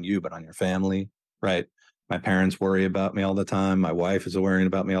just on you, but on your family, right? My parents worry about me all the time. My wife is worrying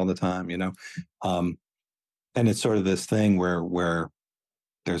about me all the time, and it's sort of this thing where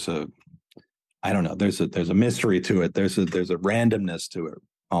there's a I don't know. There's a mystery to it. There's a randomness to it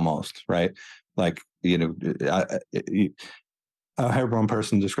almost, right? Like I heard one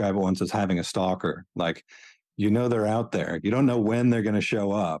person describe it once as having a stalker. Like they're out there. You don't know when they're going to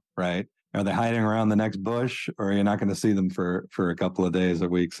show up, right? Are they hiding around the next bush, or you're not going to see them for a couple of days or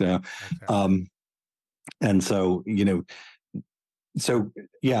weeks? So, and so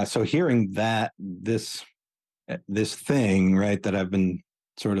so hearing that this thing, right, that I've been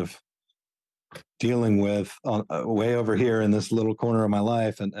sort of dealing with way over here in this little corner of my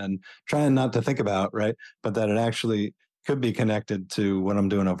life and trying not to think about, right, but that it actually could be connected to what I'm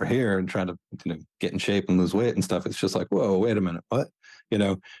doing over here and trying to get in shape and lose weight and stuff. It's just like, whoa, wait a minute, what?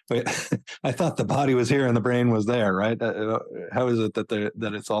 Wait, I thought the body was here and the brain was there, right? How is it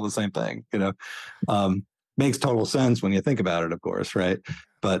that it's all the same thing? Makes total sense when you think about it, of course, right?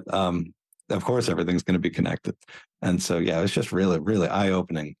 But of course, everything's going to be connected. And so, yeah, it's just really, really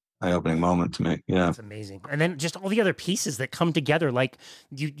eye-opening moment to me. Yeah. That's amazing. And then just all the other pieces that come together, like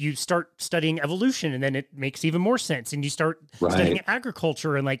you start studying evolution and then it makes even more sense. And you start studying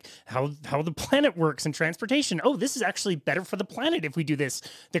agriculture and like how the planet works and transportation. Oh, this is actually better for the planet if we do this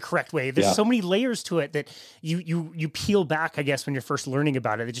the correct way. There's so many layers to it that you peel back, I guess, when you're first learning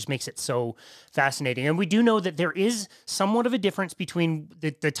about it. It just makes it so fascinating. And we do know that there is somewhat of a difference between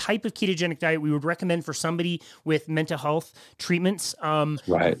the type of ketogenic diet we would recommend for somebody with mental health treatments.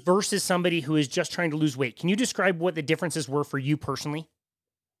 Versus somebody who is just trying to lose weight. Can you describe what the differences were for you personally?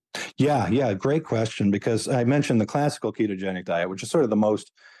 Yeah, great question, because I mentioned the classical ketogenic diet, which is sort of the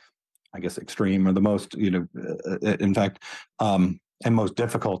most, I guess, extreme or the most, in fact, and most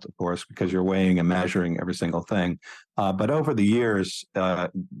difficult, of course, because you're weighing and measuring every single thing. But over the years,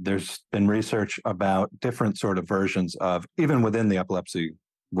 there's been research about different sort of versions of, even within the epilepsy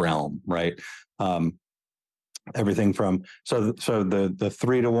realm, right? Everything from so the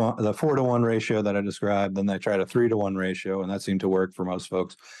 3-to-1, the 4-to-1 ratio that I described, then they tried a 3-to-1 ratio, and that seemed to work for most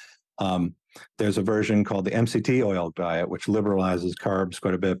folks. There's a version called the MCT oil diet, which liberalizes carbs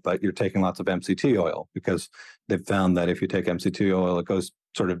quite a bit, but you're taking lots of MCT oil because they've found that if you take MCT oil, it goes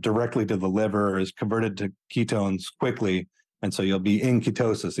sort of directly to the liver, is converted to ketones quickly, and so you'll be in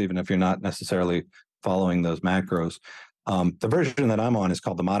ketosis even if you're not necessarily following those macros. The version that I'm on is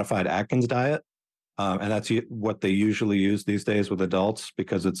called the modified Atkins diet. And that's what they usually use these days with adults,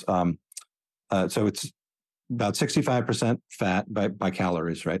 because it's so it's about 65% fat by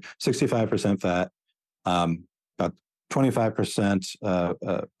calories, right? 65% fat, about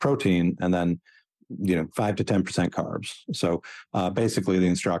 25% protein, and then 5 to 10% carbs. So basically, the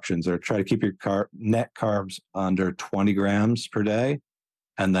instructions are try to keep your net carbs under 20 grams per day,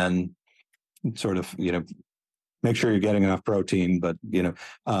 and then sort of make sure you're getting enough protein, but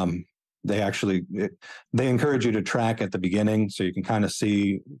they encourage you to track at the beginning so you can kind of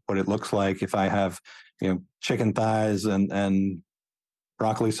see what it looks like. If I have, chicken thighs and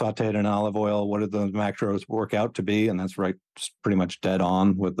broccoli sauteed in olive oil, what do those macros work out to be? And that's right, pretty much dead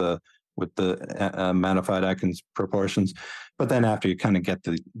on with the modified Atkins proportions. But then after you kind of get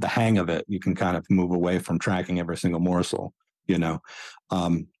the hang of it, you can kind of move away from tracking every single morsel,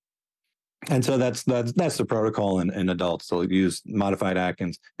 And so that's the protocol in adults. So use modified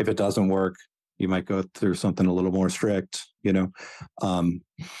Atkins. If it doesn't work, you might go through something a little more strict,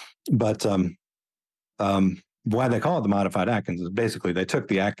 why they call it the modified Atkins is basically they took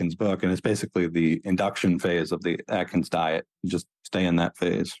the Atkins book, and it's basically the induction phase of the Atkins diet. You just stay in that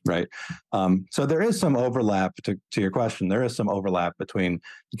phase, right? So there is some overlap to your question. There is some overlap between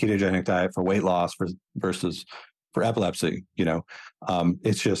the ketogenic diet for weight loss versus for epilepsy.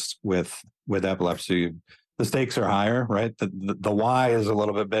 It's just with epilepsy, the stakes are higher, right? The why is a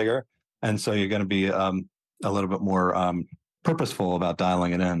little bit bigger, and so you're going to be a little bit more purposeful about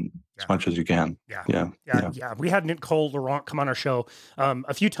dialing it in as much as you can. Yeah. We had Nicole Laurent come on our show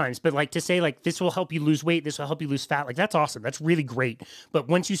a few times, but like to say like, this will help you lose weight, this will help you lose fat. Like that's awesome. That's really great. But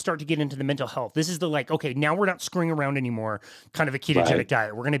once you start to get into the mental health, this is the like, okay, now we're not screwing around anymore, kind of a ketogenic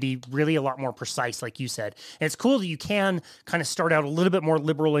diet. We're going to be really a lot more precise, like you said. And it's cool that you can kind of start out a little bit more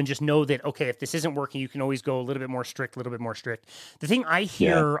liberal and just know that, okay, if this isn't working, you can always go a little bit more strict, The thing I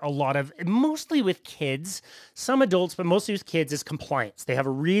hear a lot of, mostly with kids, some adults, but mostly with kids, is compliance. They have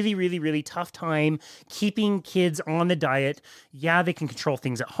a really, really, really tough time keeping kids on the diet. Yeah, they can control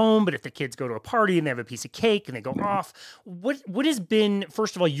things at home, but if the kids go to a party and they have a piece of cake and they go off, what has been,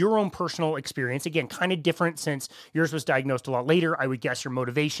 first of all, your own personal experience? Again, kind of different since yours was diagnosed a lot later. I would guess your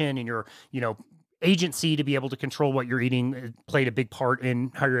motivation and your, agency to be able to control what you're eating played a big part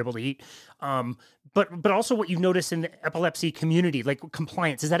in how you're able to eat. But also what you've noticed in the epilepsy community, like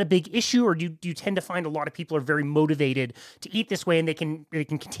compliance, is that a big issue, or do you tend to find a lot of people are very motivated to eat this way and they can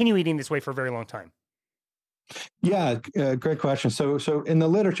continue eating this way for a very long time? Yeah, great question. So in the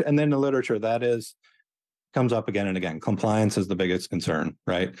literature, that comes up again and again. Compliance is the biggest concern,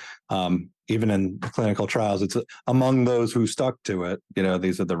 right? Even in clinical trials, it's among those who stuck to it.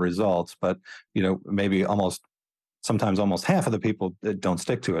 These are the results, but maybe sometimes almost half of the people don't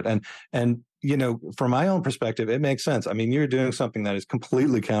stick to it. And from my own perspective, it makes sense. I mean, you're doing something that is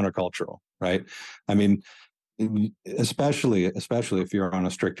completely countercultural, right? I mean, especially if you're on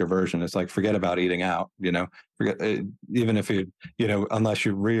a stricter version, it's like, forget about eating out, even if unless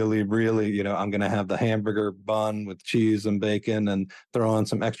you really, I'm going to have the hamburger bun with cheese and bacon and throw on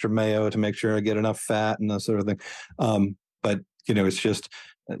some extra mayo to make sure I get enough fat and that sort of thing. But it's just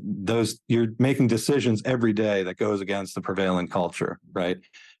you're making decisions every day that goes against the prevailing culture, right?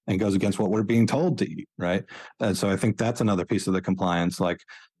 And goes against what we're being told to eat, right? And so I think that's another piece of the compliance. Like,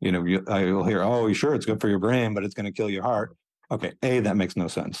 I will hear, oh, sure, it's good for your brain, but it's going to kill your heart. Okay, that makes no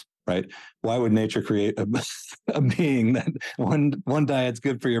sense, right? Why would nature create a being that one diet's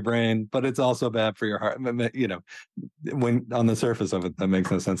good for your brain, but it's also bad for your heart? When on the surface of it, that makes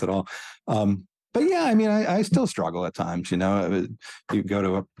no sense at all. But yeah, I mean, I still struggle at times. You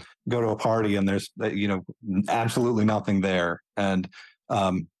go to a party and there's absolutely nothing there, and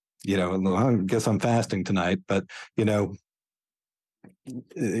I guess I'm fasting tonight, but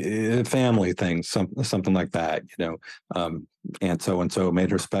family things, something like that. And so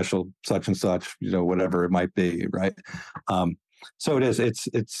made her special, such and such. Whatever it might be, right? So it is.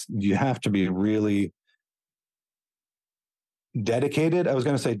 It's you have to be really dedicated. I was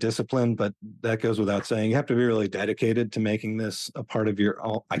going to say disciplined, but that goes without saying. You have to be really dedicated to making this a part of your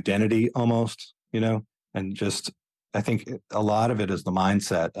identity almost, and just, I think a lot of it is the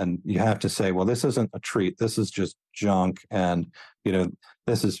mindset, and you have to say, well, this isn't a treat. This is just junk. And,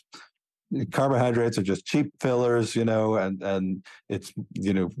 this is, carbohydrates are just cheap fillers, and it's,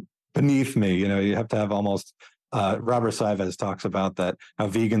 beneath me. You have to have almost, Robert Sivas talks about that, how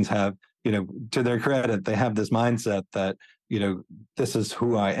vegans have, to their credit, they have this mindset that, this is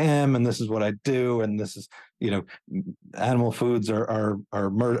who I am and this is what I do. And this is, animal foods are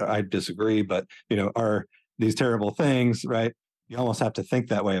murder. I disagree, but, are these terrible things, right? You almost have to think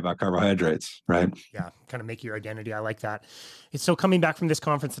that way about carbohydrates, right? Yeah, kind of make your identity. I like that. It's so coming back from this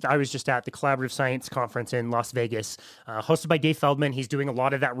conference that I was just at, the Collaborative Science Conference in Las Vegas, hosted by Dave Feldman. He's doing a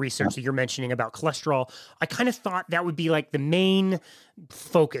lot of that research that you're mentioning about cholesterol. I kind of thought that would be like the main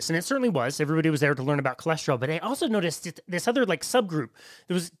focus, and it certainly was. Everybody was there to learn about cholesterol, but I also noticed this other like subgroup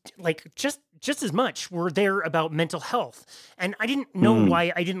that was like just as much were there about mental health. And I didn't know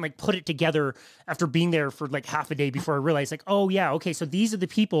why I didn't like put it together after being there for like half a day before I realized like, oh yeah, okay, so these are the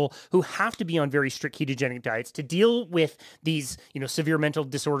people who have to be on very strict ketogenic diets to deal with these, severe mental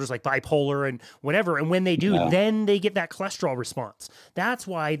disorders like bipolar and whatever. And when they do, then they get that cholesterol response. That's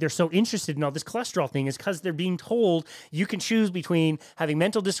why they're so interested in all this cholesterol thing, is because they're being told you can choose between having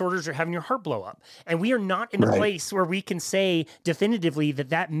mental disorders or having your heart blow up. And we are not in a place where we can say definitively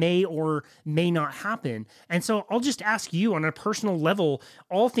that may or may not happen. And so I'll just ask you on a personal level,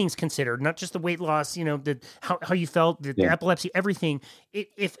 all things considered, not just the weight loss, how you felt, the epilepsy, everything.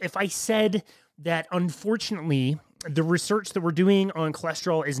 If I said that unfortunately the research that we're doing on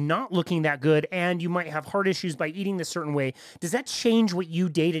cholesterol is not looking that good, and you might have heart issues by eating this certain way, does that change what you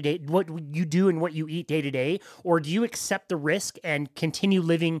what you do and what you eat day to day, or do you accept the risk and continue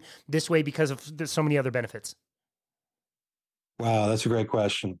living this way because of so many other benefits? Wow, that's a great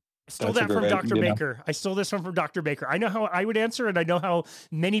question. I stole that from Dr. Baker. I stole this one from Dr. Baker. I know how I would answer, and I know how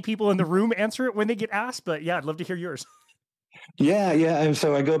many people in the room answer it when they get asked, but yeah, I'd love to hear yours. Yeah, yeah. And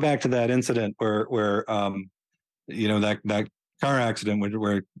so I go back to that incident where that car accident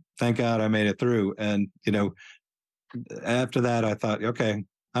where thank God I made it through. And, after that I thought, okay,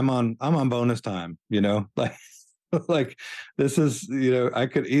 I'm on bonus time, like this is, I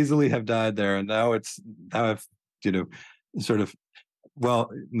could easily have died there. And now I've, sort of, well,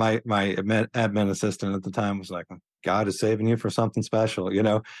 my admin assistant at the time was like, God is saving you for something special,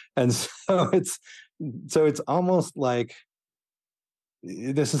 And so it's almost like,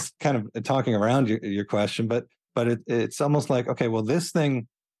 this is kind of talking around your question, but it's almost like, okay, well, this thing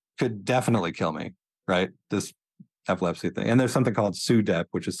could definitely kill me, right? This epilepsy thing. And there's something called SUDEP,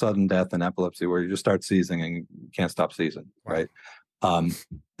 which is sudden death in epilepsy, where you just start seizing and you can't stop seizing, right?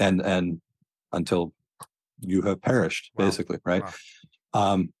 And until you have perished, basically, right?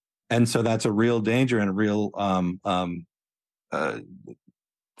 And so that's a real danger and a real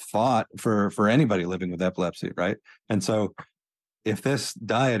thought for anybody living with epilepsy, right? And so if this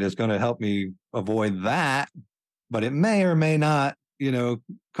diet is going to help me avoid that, but it may or may not,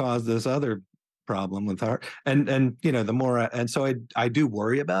 cause this other problem with heart. And the more, and so I do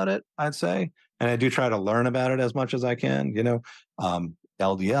worry about it, I'd say, and I do try to learn about it as much as I can,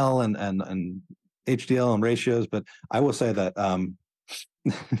 LDL and HDL and ratios. But I will say that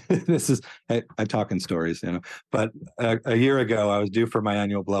this is, I talk in stories, but a year ago I was due for my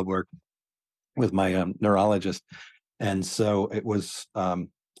annual blood work with my neurologist. And so it was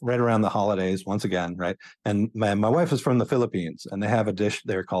right around the holidays once again, right? And my wife is from the Philippines, and they have a dish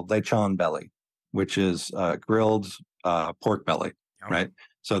there called lechon belly, which is grilled pork belly, right?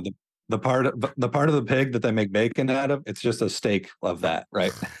 So the part of the pig that they make bacon out of, it's just a steak of that,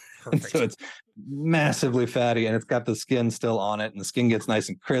 right? And so it's massively fatty, and it's got the skin still on it, and the skin gets nice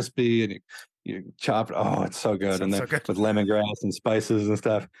and crispy, and you chop it. Oh, it's so good, and then with lemongrass and spices and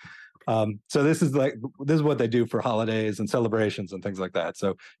stuff. So this is what they do for holidays and celebrations and things like that.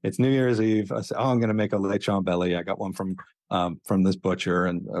 So it's New Year's Eve. I said, I'm going to make a lechon belly. I got one from this butcher,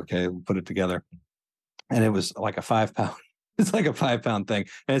 and okay, we'll put it together. And it was like a 5 pound. It's like a 5 pound thing,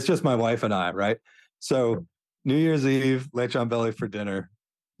 and it's just my wife and I, right? So New Year's Eve, lechon belly for dinner.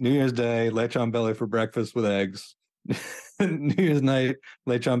 New Year's Day, lechon belly for breakfast with eggs. New Year's night,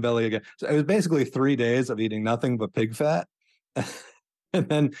 lechon belly again. So it was basically 3 days of eating nothing but pig fat. And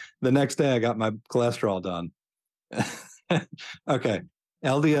then the next day I got my cholesterol done. Okay.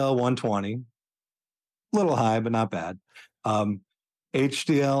 LDL 120, a little high, but not bad.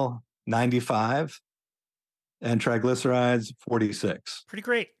 HDL 95 and triglycerides 46. Pretty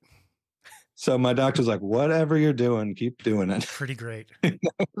great. So my doctor's like, whatever you're doing, keep doing it. Pretty great.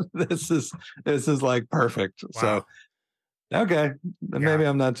 This is like perfect. Wow. So okay, maybe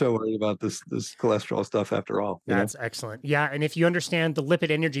I'm not so worried about this cholesterol stuff after all. That's excellent. Yeah, and if you understand the lipid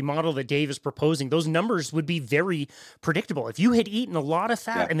energy model that Dave is proposing, those numbers would be very predictable. If you had eaten a lot of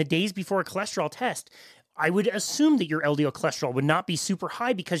fat in the days before a cholesterol test, I would assume that your LDL cholesterol would not be super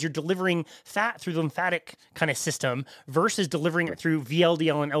high because you're delivering fat through the lymphatic kind of system versus delivering it through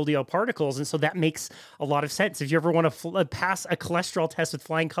VLDL and LDL particles. And so that makes a lot of sense. If you ever want to pass a cholesterol test with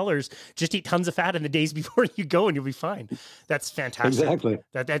flying colors, just eat tons of fat in the days before you go and you'll be fine. That's fantastic. Exactly.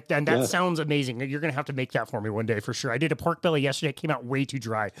 That sounds amazing. You're going to have to make that for me one day for sure. I did a pork belly yesterday. It came out way too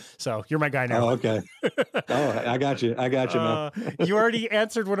dry. So you're my guy now. Oh, okay. Oh, I got you, man. You already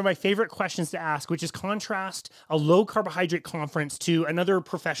answered one of my favorite questions to ask, which is contrast a low carbohydrate conference to another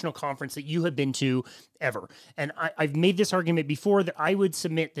professional conference that you have been to ever. And I've made this argument before that I would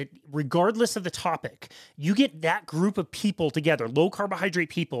submit that regardless of the topic, you get that group of people together, low carbohydrate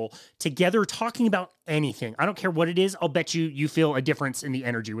people together talking about anything. I don't care what it is. I'll bet you feel a difference in the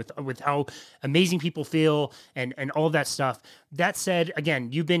energy with how amazing people feel and all of that stuff. That said,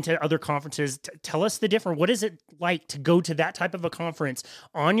 again, you've been to other conferences. Tell us the difference. What is it like to go to that type of a conference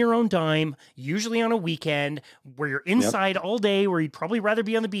on your own dime, usually on a weekend, where you're inside all day, where you'd probably rather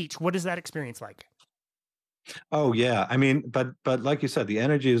be on the beach? What is that experience like? Oh yeah. I mean, but like you said, the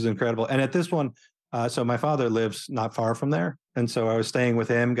energy is incredible. And at this one, so my father lives not far from there. And so I was staying with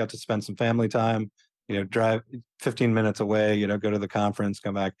him, got to spend some family time, drive 15 minutes away, go to the conference,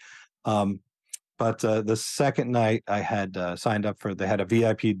 come back. But the second night I had signed up they had a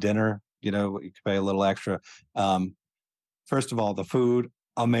VIP dinner, you could pay a little extra. First of all, the food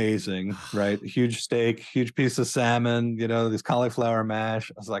amazing, right? Huge steak, huge piece of salmon, this cauliflower mash.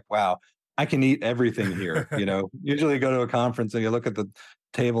 I was like, wow, I can eat everything here. Usually you go to a conference and you look at the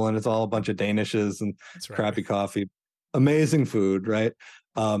table and it's all a bunch of Danishes and That's right. crappy coffee. Amazing food, right?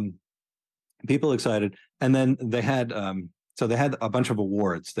 People excited. And then they had a bunch of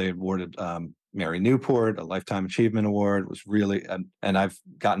awards. They awarded Mary Newport a Lifetime Achievement Award. It was really, and I've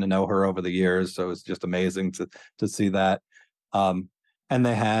gotten to know her over the years, so it was just amazing to see that. And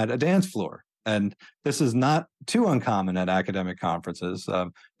they had a dance floor, and this is not too uncommon at academic conferences.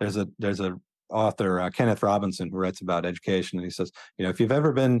 There's a author, Kenneth Robinson, who writes about education, and he says, if you've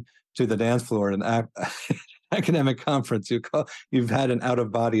ever been to the dance floor at an academic conference, you've had an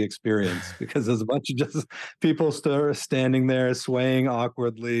out-of-body experience, because there's a bunch of just people standing there swaying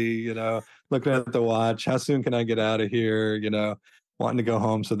awkwardly, looking at the watch. How soon can I get out of here? Wanting to go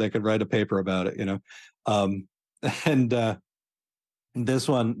home so they could write a paper about it. And this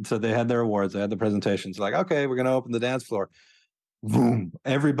one, so they had their awards, they had the presentations, like, okay, we're going to open the dance floor. Boom!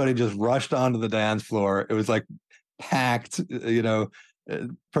 Everybody just rushed onto the dance floor. It was like packed,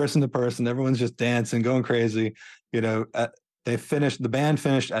 person to person. Everyone's just dancing, going crazy. The band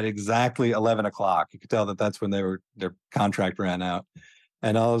finished at exactly 11 o'clock. You could tell that that's when their contract ran out.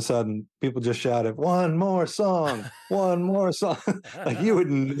 And all of a sudden, people just shouted, "One more song, one more song." Like, you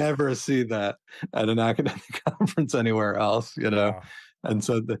would never see that at an academic conference anywhere else, Wow. And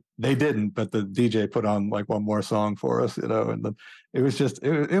so they didn't, but the DJ put on like one more song for us, and it was just,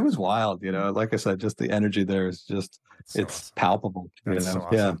 it was wild, like I said, just the energy there is just, it's awesome. Palpable, That's so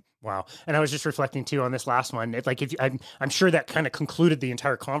awesome. Yeah. Wow. And I was just reflecting too on this last one. I'm sure that kind of concluded the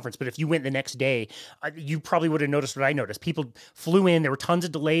entire conference, but if you went the next day, you probably would have noticed what I noticed. People flew in, there were tons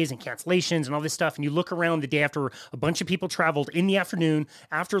of delays and cancellations and all this stuff. And you look around the day after, a bunch of people traveled in the afternoon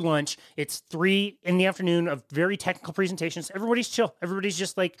after lunch. It's 3 p.m. of very technical presentations. Everybody's chill. Everybody's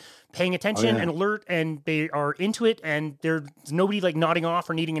just like paying attention and alert, and they are into it. And there's nobody like nodding off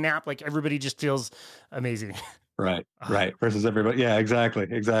or needing a nap. Like, everybody just feels amazing. Right. Versus everybody. Yeah, exactly.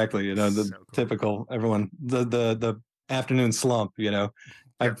 The so cool. Typical everyone, the afternoon slump,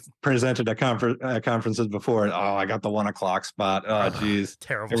 I've presented at conferences before. Oh, I got the 1 o'clock spot. Oh, geez.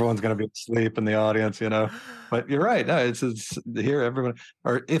 Terrible. Everyone's going to be asleep in the audience, but you're right. No, it's here. Everyone,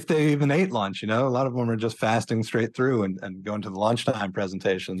 or if they even ate lunch, a lot of them are just fasting straight through and going to the lunchtime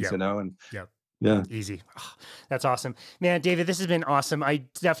presentations, and yeah. Easy. Oh, that's awesome. Man, David, this has been awesome. I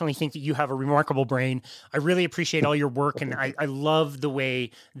definitely think that you have a remarkable brain. I really appreciate all your work. And I love the way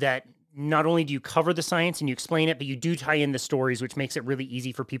that not only do you cover the science and you explain it, but you do tie in the stories, which makes it really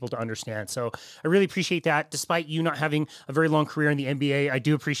easy for people to understand. So I really appreciate that. Despite you not having a very long career in the NBA, I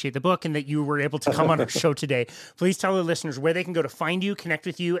do appreciate the book and that you were able to come on our show today. Please tell the listeners where they can go to find you, connect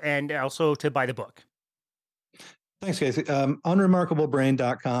with you, and also to buy the book. Thanks, Casey.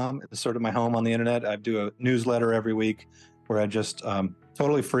 Unremarkablebrain.com is sort of my home on the internet. I do a newsletter every week where I just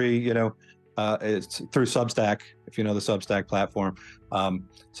totally free, it's through Substack, if you know the Substack platform.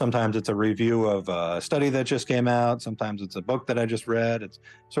 Sometimes it's a review of a study that just came out. Sometimes it's a book that I just read. It's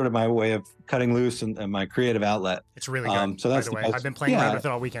sort of my way of cutting loose and my creative outlet. It's really good, so that's by the way. I've been playing around with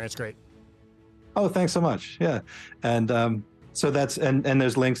it all weekend. It's great. Oh, thanks so much. Yeah. And so that's, and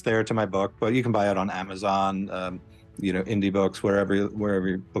there's links there to my book, but you can buy it on Amazon, indie books, wherever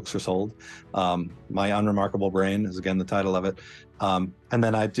your books are sold. My Unremarkable Brain is again the title of it. And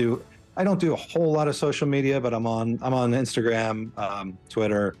then I don't do a whole lot of social media, but I'm on Instagram,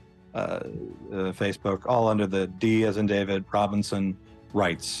 Twitter, Facebook, all under the D as in David Robinson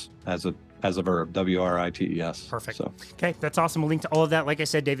Writes as a verb, WRITES. Perfect. So. Okay, that's awesome. We'll link to all of that. Like I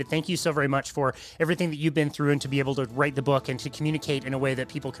said, David, thank you so very much for everything that you've been through and to be able to write the book and to communicate in a way that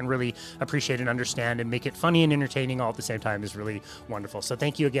people can really appreciate and understand and make it funny and entertaining all at the same time is really wonderful. So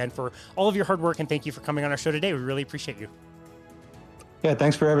thank you again for all of your hard work, and thank you for coming on our show today. We really appreciate you. Yeah,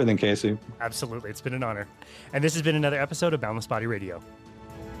 thanks for everything, Casey. Absolutely. It's been an honor. And this has been another episode of Boundless Body Radio.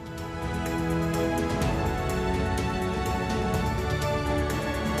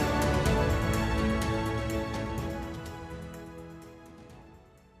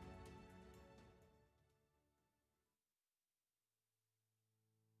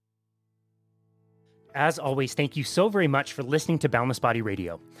 As always, thank you so very much for listening to Boundless Body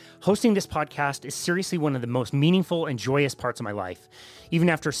Radio. Hosting this podcast is seriously one of the most meaningful and joyous parts of my life. Even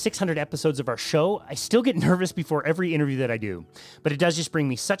after 600 episodes of our show, I still get nervous before every interview that I do. But it does just bring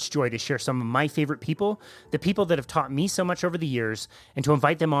me such joy to share some of my favorite people, the people that have taught me so much over the years, and to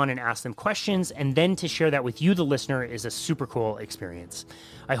invite them on and ask them questions, and then to share that with you, the listener, is a super cool experience.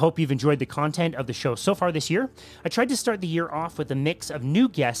 I hope you've enjoyed the content of the show so far this year. I tried to start the year off with a mix of new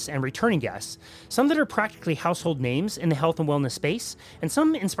guests and returning guests, some that are are practically household names in the health and wellness space, and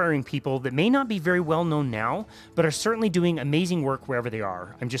some inspiring people that may not be very well known now, but are certainly doing amazing work wherever they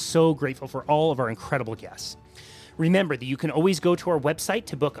are. I'm just so grateful for all of our incredible guests. Remember that you can always go to our website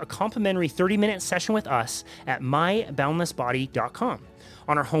to book a complimentary 30-minute session with us at myboundlessbody.com.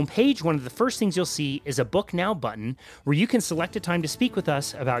 On our homepage, one of the first things you'll see is a Book Now button where you can select a time to speak with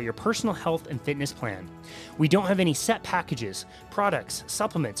us about your personal health and fitness plan. We don't have any set packages, products,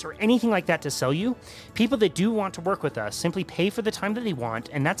 supplements, or anything like that to sell you. People that do want to work with us simply pay for the time that they want,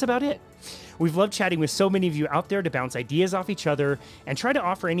 and that's about it. We've loved chatting with so many of you out there to bounce ideas off each other and try to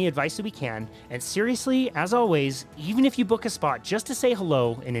offer any advice that we can. And seriously, as always, even if you book a spot just to say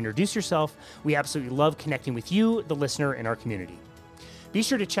hello and introduce yourself, we absolutely love connecting with you, the listener, in our community. Be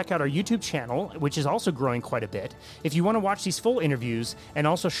sure to check out our YouTube channel, which is also growing quite a bit, if you want to watch these full interviews and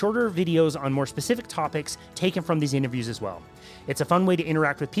also shorter videos on more specific topics taken from these interviews as well. It's a fun way to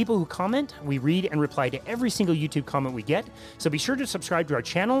interact with people who comment. We read and reply to every single YouTube comment we get, so be sure to subscribe to our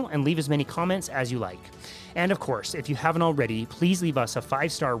channel and leave as many comments as you like. And of course, if you haven't already, please leave us a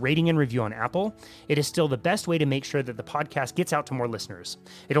 5-star rating and review on Apple. It is still the best way to make sure that the podcast gets out to more listeners.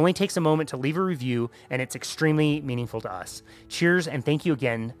 It only takes a moment to leave a review, and it's extremely meaningful to us. Cheers, and thank you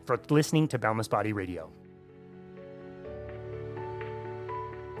again for listening to Boundless Body Radio.